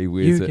 He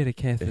wears get a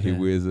catheter. He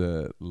wears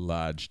a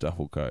large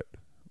duffel coat,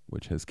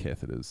 which has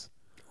catheters.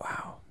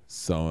 Wow.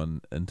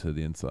 Sewn into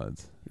the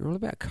insides. You're all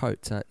about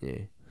coats, aren't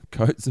you?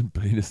 Coats and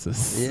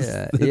penises.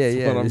 Yeah, That's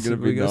yeah. what I'm going to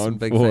be known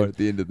for at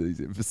the end of these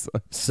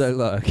episodes. So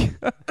look,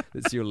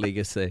 it's your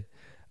legacy.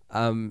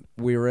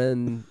 We're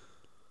in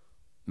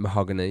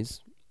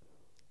Mahogany's.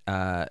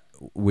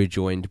 We're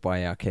joined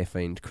by our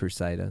caffeined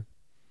crusader.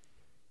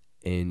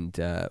 And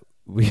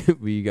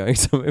were you going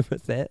somewhere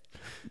with that?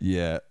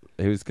 Yeah,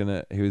 he was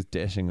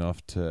dashing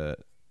off to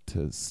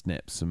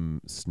snap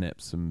some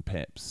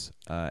paps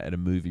at a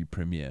movie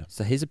premiere.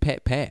 So he's a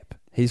pap.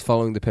 He's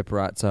following the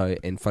paparazzo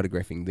and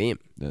photographing them.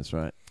 That's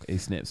right. He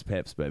snaps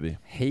paps, baby.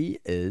 He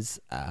is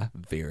a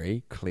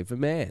very clever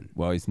man.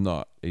 Well, he's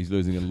not. He's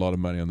losing a lot of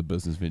money on the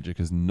business venture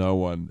because no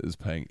one is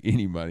paying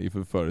any money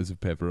for photos of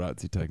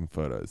paparazzi taking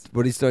photos.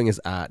 What he's doing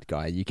is art,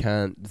 guy. You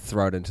can't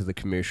throw it into the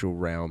commercial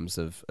realms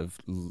of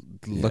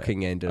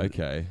looking at it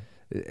okay.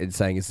 and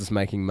saying, is this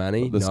making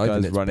money? Well, this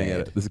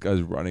This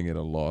guy's running at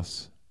a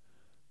loss.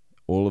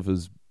 All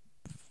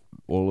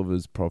of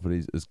his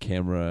properties, his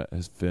camera,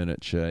 his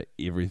furniture,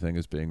 everything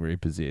is being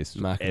repossessed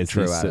as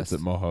true he artist. sits at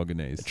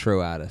Mahogany's. A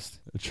true artist.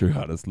 A true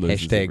artist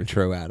loses Hashtag everything.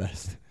 true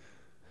artist.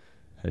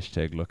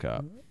 Hashtag look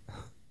up.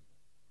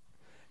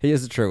 He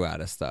is a true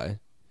artist, though.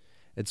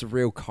 It's a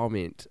real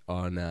comment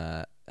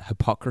on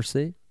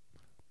hypocrisy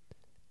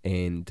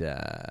and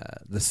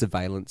the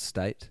surveillance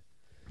state.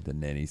 The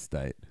nanny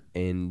state.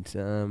 And,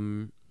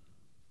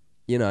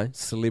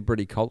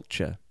 celebrity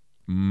culture.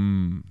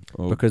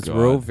 Oh because God.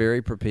 we're all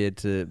very prepared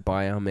to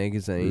buy our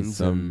magazines.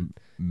 There's some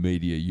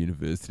media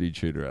university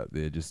tutor out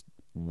there just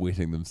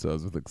wetting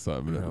themselves with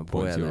excitement at the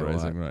points you're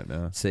raising right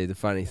now. See, the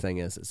funny thing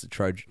is, it's a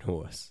Trojan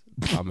horse.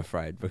 I'm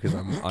afraid because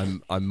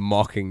I'm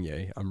mocking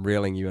you. I'm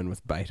reeling you in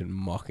with bait and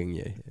mocking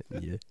you.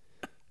 You're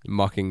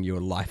mocking your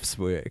life's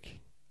work,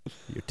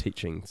 your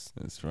teachings.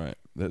 That's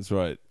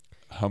right.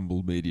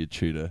 Humble media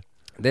tutor.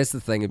 That's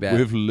the thing about...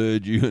 We've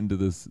lured you into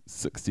this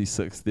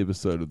 66th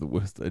episode of The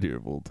Worst Idea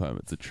of All Time.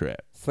 It's a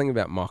trap. The thing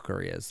about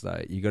mockery is,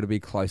 though, you got to be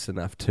close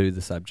enough to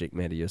the subject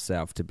matter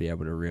yourself to be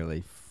able to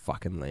really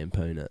fucking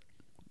lampoon it.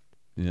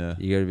 Yeah.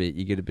 You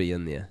got to be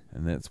in there.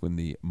 And that's when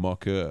the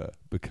mocker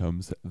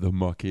becomes the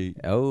mocky.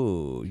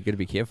 Oh, you got to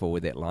be careful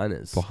where that line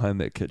is. Behind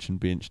that kitchen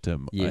bench,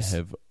 Tim, yes. I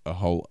have a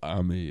whole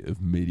army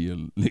of media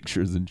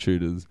lecturers and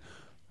tutors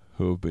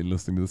who have been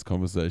listening to this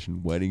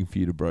conversation, waiting for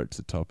you to broach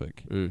the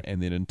topic,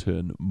 and then in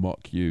turn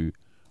mock you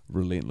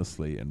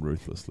relentlessly and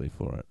ruthlessly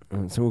for it.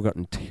 It's all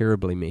gotten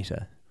terribly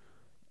meta.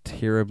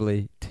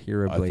 Terribly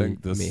I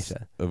think this,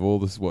 meta. Of all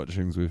the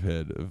watchings we've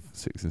had of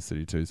Sex and the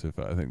City 2 so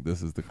far, I think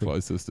this is the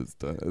closest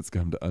it's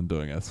come to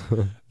undoing us.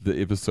 The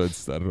episode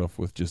started off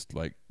with just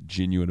like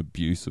genuine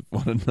abuse of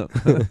one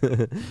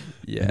another.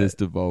 Yeah. And it's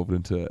devolved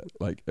into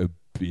like a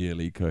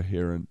barely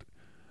coherent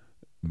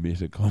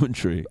meta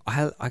commentary.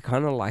 I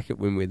kind of like it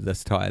when we're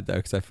this tired though,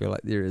 because I feel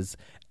like there is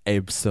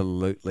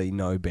absolutely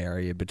no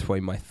barrier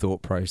between my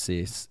thought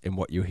process and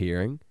what you're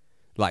hearing.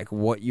 Like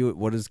what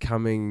is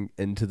coming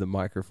into the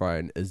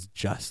microphone is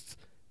just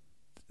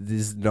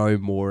there's no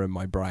more in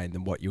my brain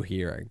than what you're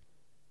hearing.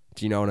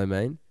 Do you know what I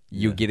mean?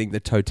 You're getting the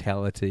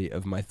totality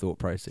of my thought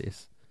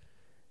process.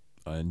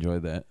 I enjoy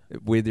that.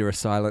 Where there are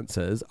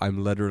silences,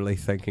 I'm literally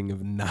thinking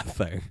of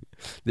nothing.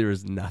 There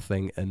is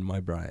nothing in my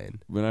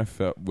brain. When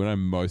I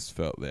most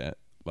felt that,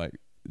 like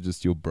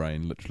just your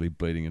brain literally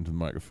bleeding into the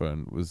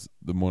microphone, was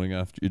the morning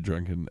after you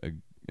drank an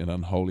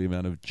unholy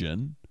amount of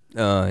gin.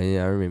 Oh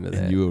yeah, I remember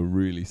that. And you were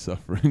really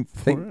suffering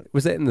for it.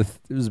 Was that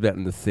it was about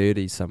in the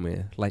 30s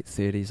somewhere, late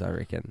 30s, I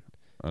reckon.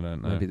 I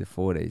don't know. Maybe the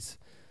 40s.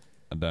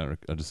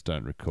 I just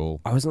don't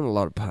recall. I was in a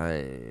lot of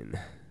pain.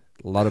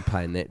 A lot of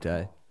pain that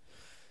day.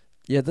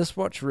 Yeah, this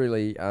watch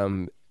really,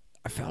 I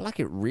felt like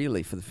it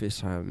really, for the first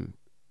time,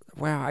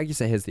 wow, I guess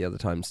it has the other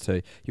times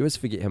too. You always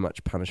forget how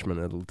much punishment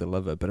it'll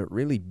deliver, but it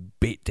really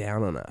beat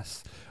down on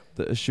us.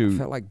 The issue... It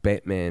felt like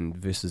Batman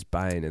versus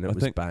Bane, and it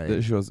was Bane. The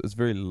issue was, it's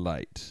very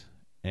late,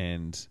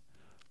 and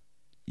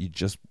you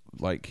just,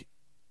 like,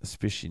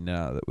 especially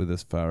now that we're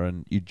this far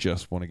in, you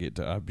just want to get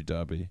to Abu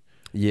Dhabi.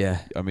 Yeah.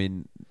 I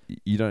mean,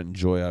 you don't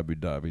enjoy Abu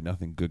Dhabi.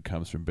 Nothing good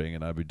comes from being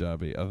in Abu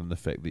Dhabi other than the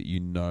fact that you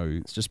know...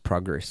 It's just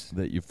progress.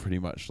 That you've pretty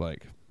much,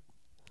 like,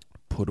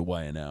 put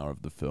away an hour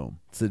of the film.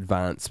 It's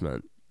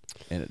advancement.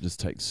 And it just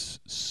takes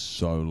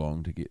so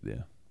long to get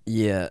there.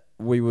 Yeah,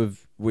 we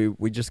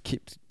just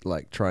kept,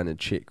 like, trying to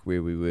check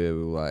where we were.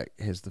 We were like,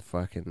 have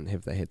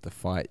they had the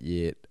fight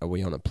yet? Are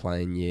we on a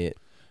plane yet?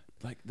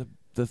 Like,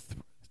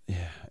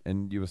 yeah,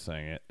 and you were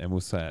saying it, and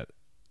we'll say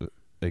it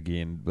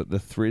again, but the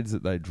threads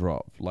that they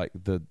drop, like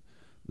the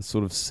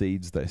sort of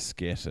seeds they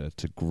scatter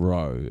to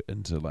grow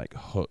into like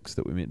hooks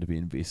that we're meant to be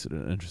invested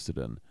and interested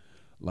in,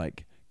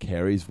 like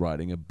Carrie's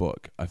writing a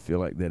book. I feel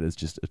like that is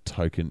just a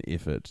token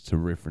effort to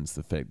reference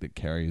the fact that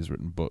Carrie has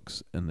written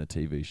books in the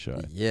TV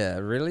show. Yeah,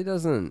 it really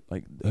doesn't.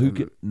 Like,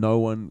 no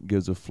one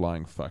gives a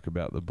flying fuck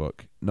about the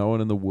book. No one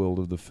in the world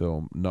of the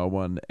film, no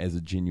one as a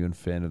genuine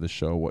fan of the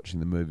show watching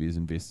the movie is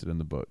invested in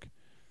the book.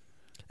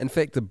 In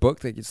fact, the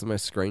book that gets the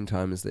most screen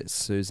time is that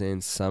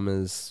Suzanne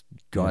Summers'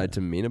 Guide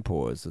to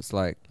Menopause. It's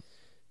like,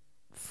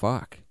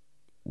 fuck.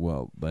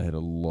 Well, they had a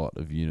lot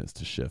of units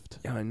to shift.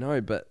 Yeah, I know,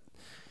 but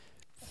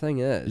the thing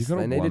is,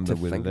 they needed to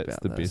whether think that's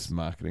about the this. best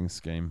marketing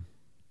scheme.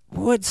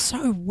 Well, it's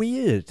so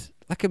weird.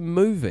 Like a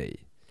movie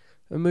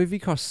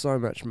costs so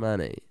much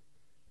money,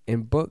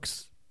 and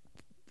books.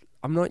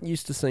 I'm not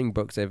used to seeing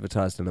books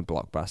advertised in a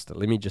Blockbuster.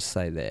 Let me just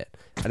say that.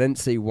 I didn't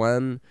see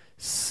one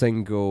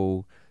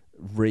single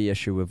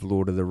reissue of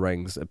Lord of the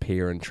Rings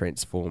appear in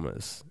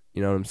Transformers.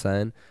 You know what I'm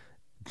saying?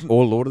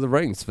 Or Lord of the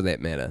Rings, for that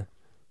matter.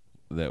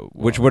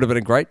 Which would have been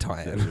a great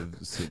tie-in.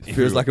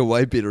 Feels like a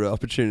way better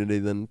opportunity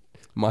than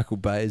Michael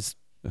Bay's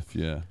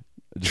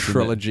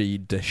trilogy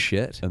to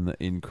shit. And the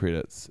end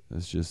credits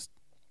is just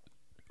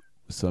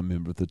some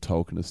member of the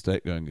Tolkien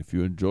estate going, if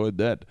you enjoyed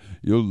that,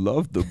 you'll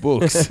love the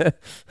books.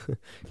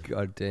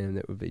 God damn,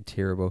 that would be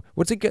terrible.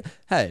 What's a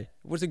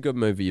good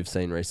movie you've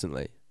seen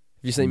recently? Have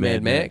you seen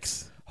Mad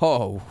Max?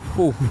 Oh,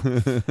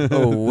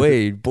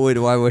 boy,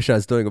 do I wish I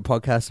was doing a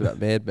podcast about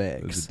Mad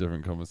Max. It's a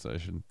different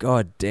conversation.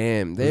 God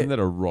damn. Isn't that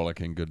a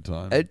rollicking good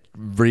time? It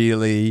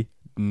really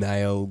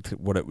nailed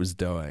what it was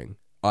doing.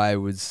 I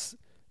was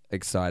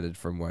excited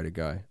from where to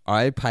go.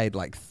 I paid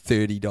like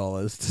 $30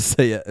 to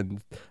see it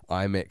in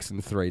IMAX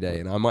in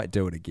 3D, and I might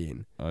do it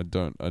again. I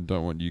don't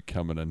want you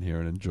coming in here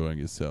and enjoying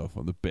yourself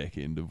on the back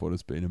end of what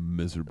has been a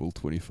miserable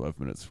 25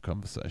 minutes of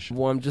conversation.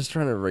 Well, I'm just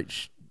trying to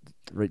reach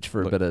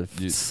for a bit of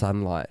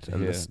sunlight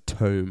in this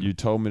tomb. You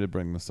told me to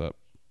bring this up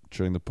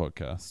during the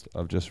podcast.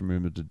 I've just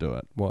remembered to do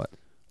it. What?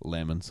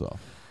 Lemon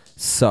Soft.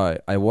 So,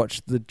 I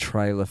watched the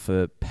trailer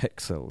for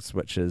Pixels,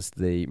 which is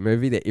the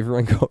movie that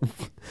everyone got...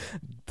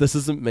 This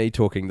isn't me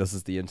talking, this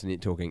is the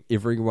internet talking.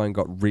 Everyone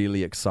got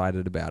really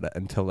excited about it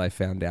until they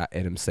found out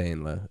Adam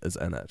Sandler is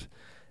in it.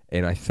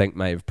 And I think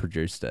may have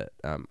produced it.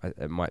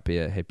 It might be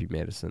a Happy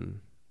Madison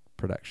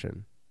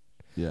production.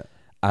 Yeah.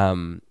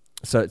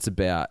 So it's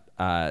about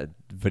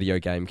video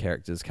game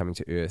characters coming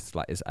to Earth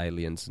like as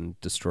aliens and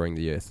destroying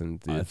the Earth, and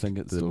I think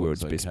it's the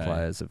world's best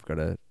players have got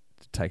to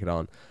take it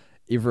on.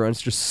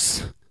 Everyone's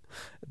just...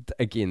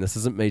 Again, this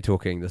isn't me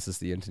talking, this is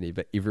the internet,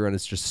 but everyone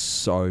is just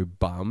so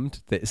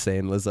bummed that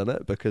Sandler's in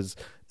it because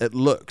it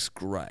looks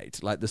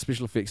great. Like, the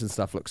special effects and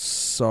stuff looks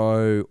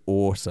so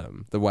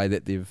awesome. The way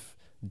that they've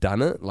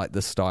done it, like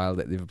the style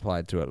that they've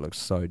applied to it looks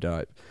so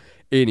dope.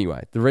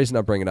 Anyway, the reason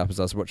I bring it up is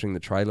I was watching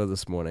the trailer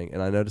this morning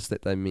and I noticed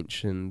that they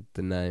mentioned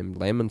the name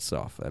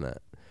Lamonsoff in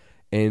it.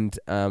 And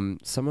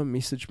someone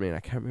messaged me, and I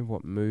can't remember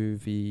what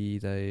movie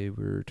they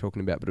were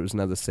talking about, but it was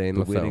another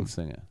Sandler film. The Wedding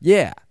Singer.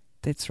 Yeah,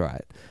 that's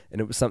right.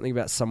 And it was something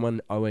about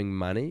someone owing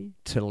money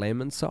to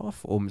Lamonsoff,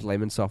 or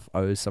Lamonsoff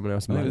owes someone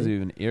else money. I think it was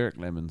even Eric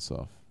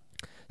Lamonsoff.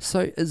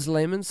 So is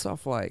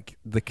Lamonsoff like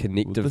the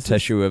connective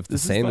tissue of the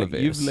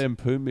Sandlerverse? You've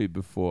lampooned me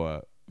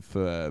before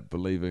for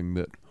believing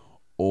that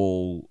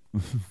all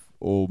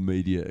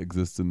media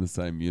exists in the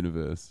same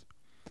universe.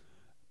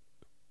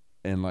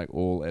 And like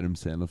all Adam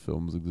Sandler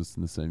films exist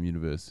in the same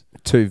universe.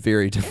 Two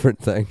very different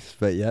things,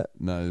 but yeah.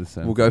 No, the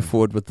same. We'll go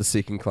forward with the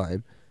second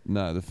claim.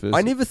 No, the first...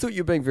 I never thought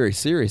you were being very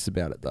serious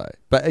about it, though.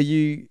 But are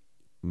you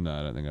No,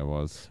 I don't think I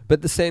was.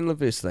 But the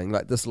Sandlerverse thing,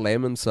 like this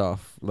lemon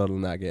soft little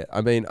nugget,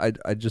 I mean, I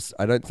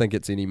don't think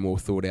it's any more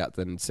thought out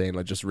than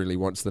Sandler just really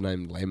wants the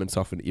name Lemon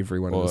Soft in every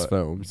one of his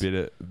films.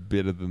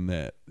 Better than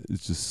that.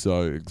 It's just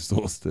so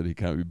exhausted he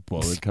can't be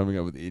bothered coming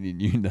up with any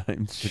new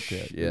names for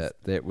characters. Yeah,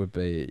 that would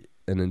be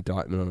an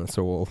indictment on us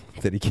all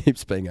that he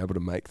keeps being able to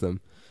make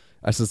them.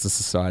 Us as a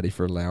society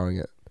for allowing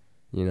it,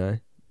 you know?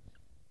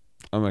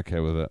 I'm okay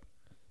with it.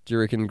 Do you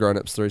reckon Grown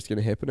Ups 3 is going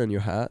to happen in your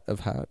heart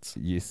of hearts?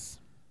 Yes.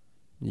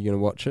 You going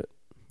to watch it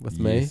with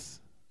me?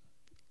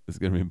 It's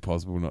going to be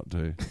impossible not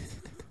to.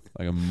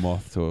 Like a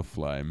moth to a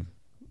flame.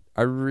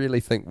 I really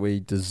think we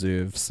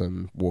deserve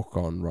some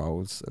walk-on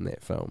roles in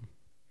that film.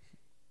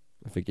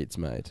 If it gets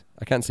made.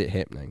 I can't see it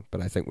happening, but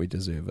I think we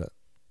deserve it.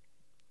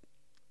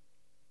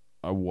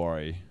 I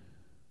worry.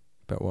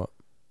 About what?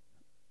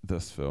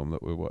 This film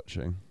that we're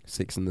watching.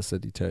 Sex and the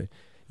City 2.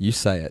 You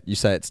say it. You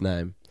say its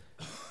name.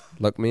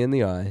 Look me in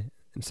the eye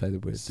and say the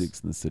words.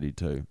 Sex and the City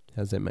 2.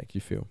 How does that make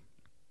you feel?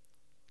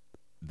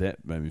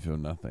 That made me feel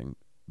nothing,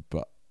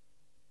 but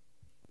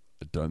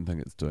I don't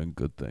think it's doing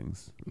good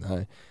things.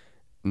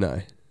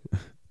 No,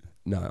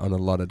 on a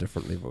lot of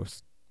different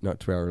levels. Not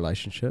to our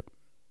relationship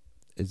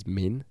as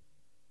men.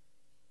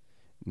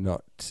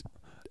 Not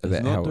about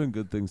it's not how doing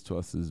good things to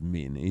us as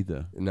men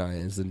either. No,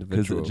 as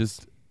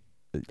individuals.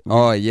 Because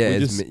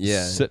we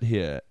just sit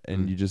here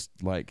and you just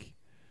like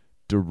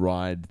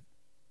deride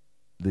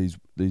these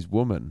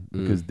women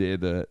because they're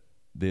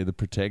the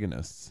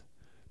protagonists.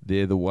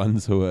 They're the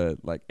ones who are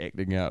like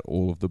acting out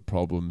all of the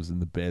problems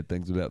and the bad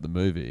things about the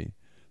movie.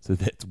 So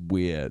that's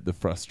where the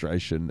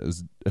frustration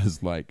is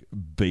like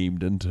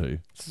beamed into.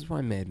 This is why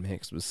Mad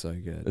Max was so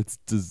good. It's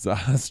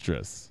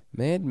disastrous.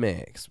 Mad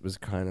Max was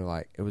kind of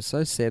like, it was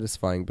so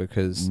satisfying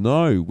because...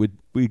 No,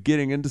 we're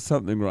getting into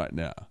something right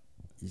now.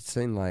 You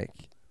seem like...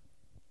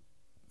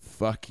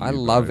 Fuck you, I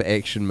love bro.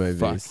 action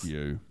movies. Fuck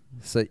you.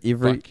 So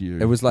Fuck you.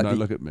 It was like... No,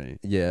 look at me.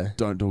 Yeah.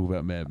 Don't talk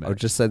about Mad Max. I'll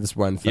just say this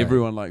one thing.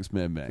 Everyone likes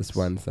Mad Max. This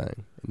one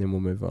thing. And then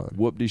we'll move on.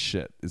 Whoopty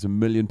shit. There's a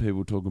million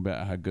people talking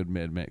about how good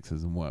Mad Max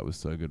is and why it was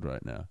so good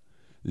right now.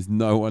 There's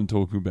no one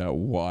talking about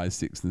why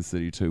Sex and the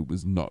City 2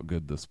 was not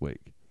good this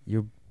week.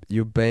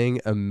 You're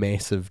being a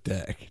massive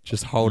dick.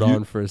 Just hold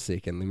on for a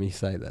second. Let me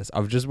say this.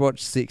 I've just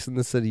watched Sex and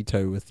the City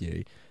 2 with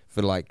you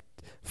for like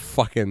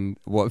fucking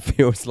what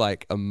feels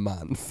like a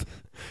month.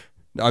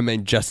 I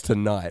mean, just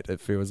tonight, it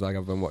feels like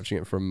I've been watching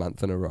it for a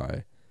month in a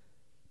row.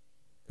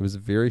 It was a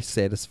very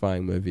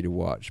satisfying movie to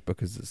watch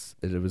because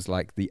it was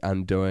like the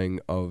undoing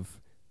of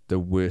the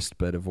worst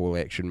bit of all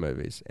action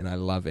movies. And I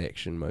love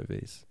action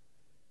movies.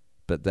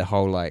 But the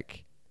whole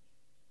like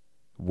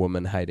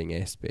woman-hating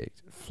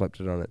aspect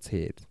flipped it on its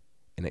head.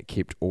 And it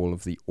kept all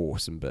of the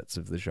awesome bits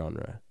of the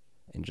genre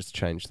and just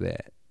changed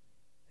that.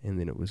 And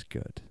then it was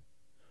good.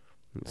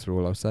 That's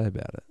all I'll say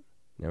about it.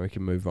 Now we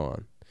can move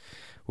on.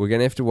 We're going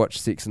to have to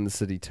watch Sex and the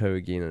City 2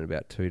 again in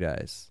about 2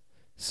 days.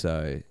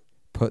 So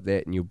put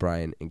that in your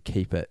brain and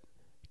keep it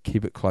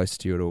close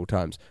to you at all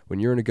times. When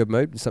you're in a good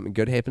mood and something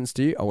good happens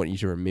to you, I want you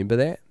to remember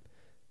that.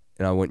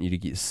 And I want you to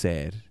get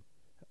sad.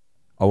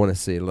 I want to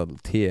see a little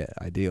tear,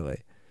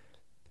 ideally.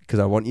 Because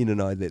I want you to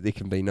know that there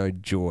can be no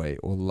joy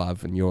or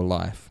love in your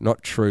life.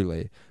 Not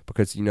truly.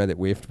 Because you know that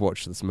we have to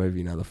watch this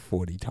movie another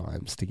 40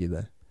 times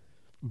together.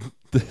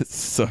 That's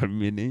so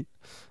many.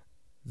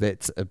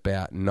 That's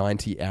about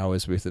 90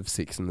 hours worth of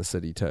Sex in the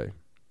City 2.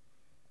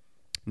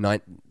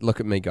 Look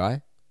at me,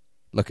 guy.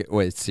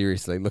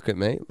 Seriously, look at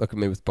me. Look at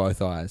me with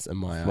both eyes and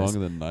my eyes. Longer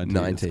than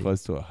 90. It's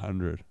close to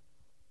 100.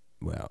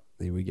 Well,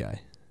 there we go.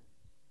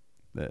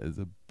 That is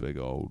a big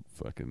old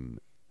fucking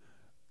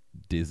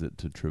desert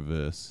to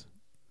traverse.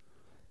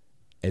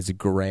 As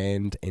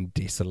grand and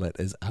desolate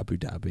as Abu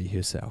Dhabi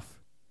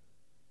herself.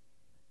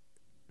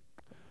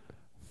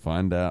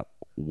 Find out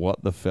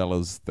what the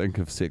fellas think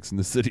of Sex and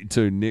the City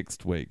 2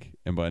 next week.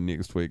 And by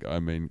next week, I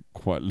mean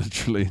quite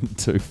literally in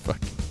 2 fucking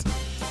days.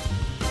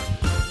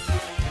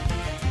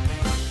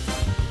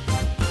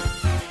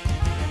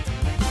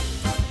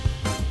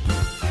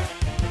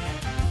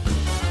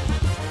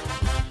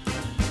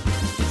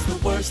 It's the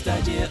worst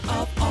idea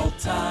of all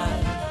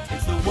time.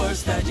 It's the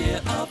worst idea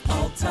of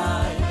all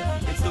time.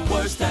 It's the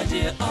worst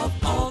idea of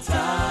all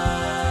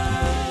time.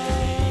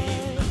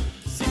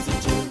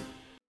 Season 2.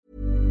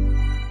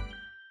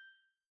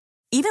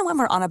 Even when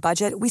we're on a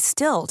budget, we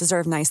still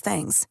deserve nice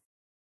things.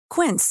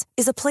 Quince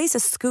is a place to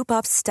scoop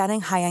up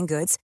stunning high-end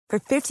goods for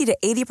 50 to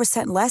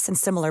 80% less than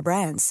similar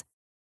brands.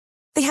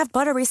 They have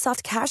buttery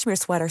soft cashmere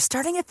sweaters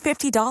starting at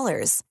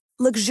 $50,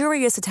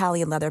 luxurious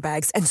Italian leather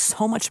bags, and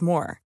so much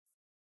more.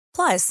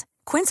 Plus,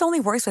 Quince only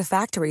works with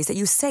factories that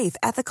use safe,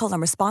 ethical, and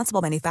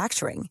responsible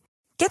manufacturing.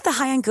 Get the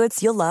high-end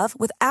goods you'll love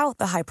without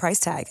the high price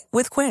tag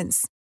with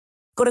Quince.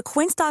 Go to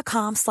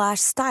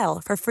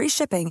quince.com/style for free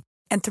shipping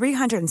and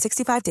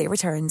 365-day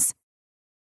returns.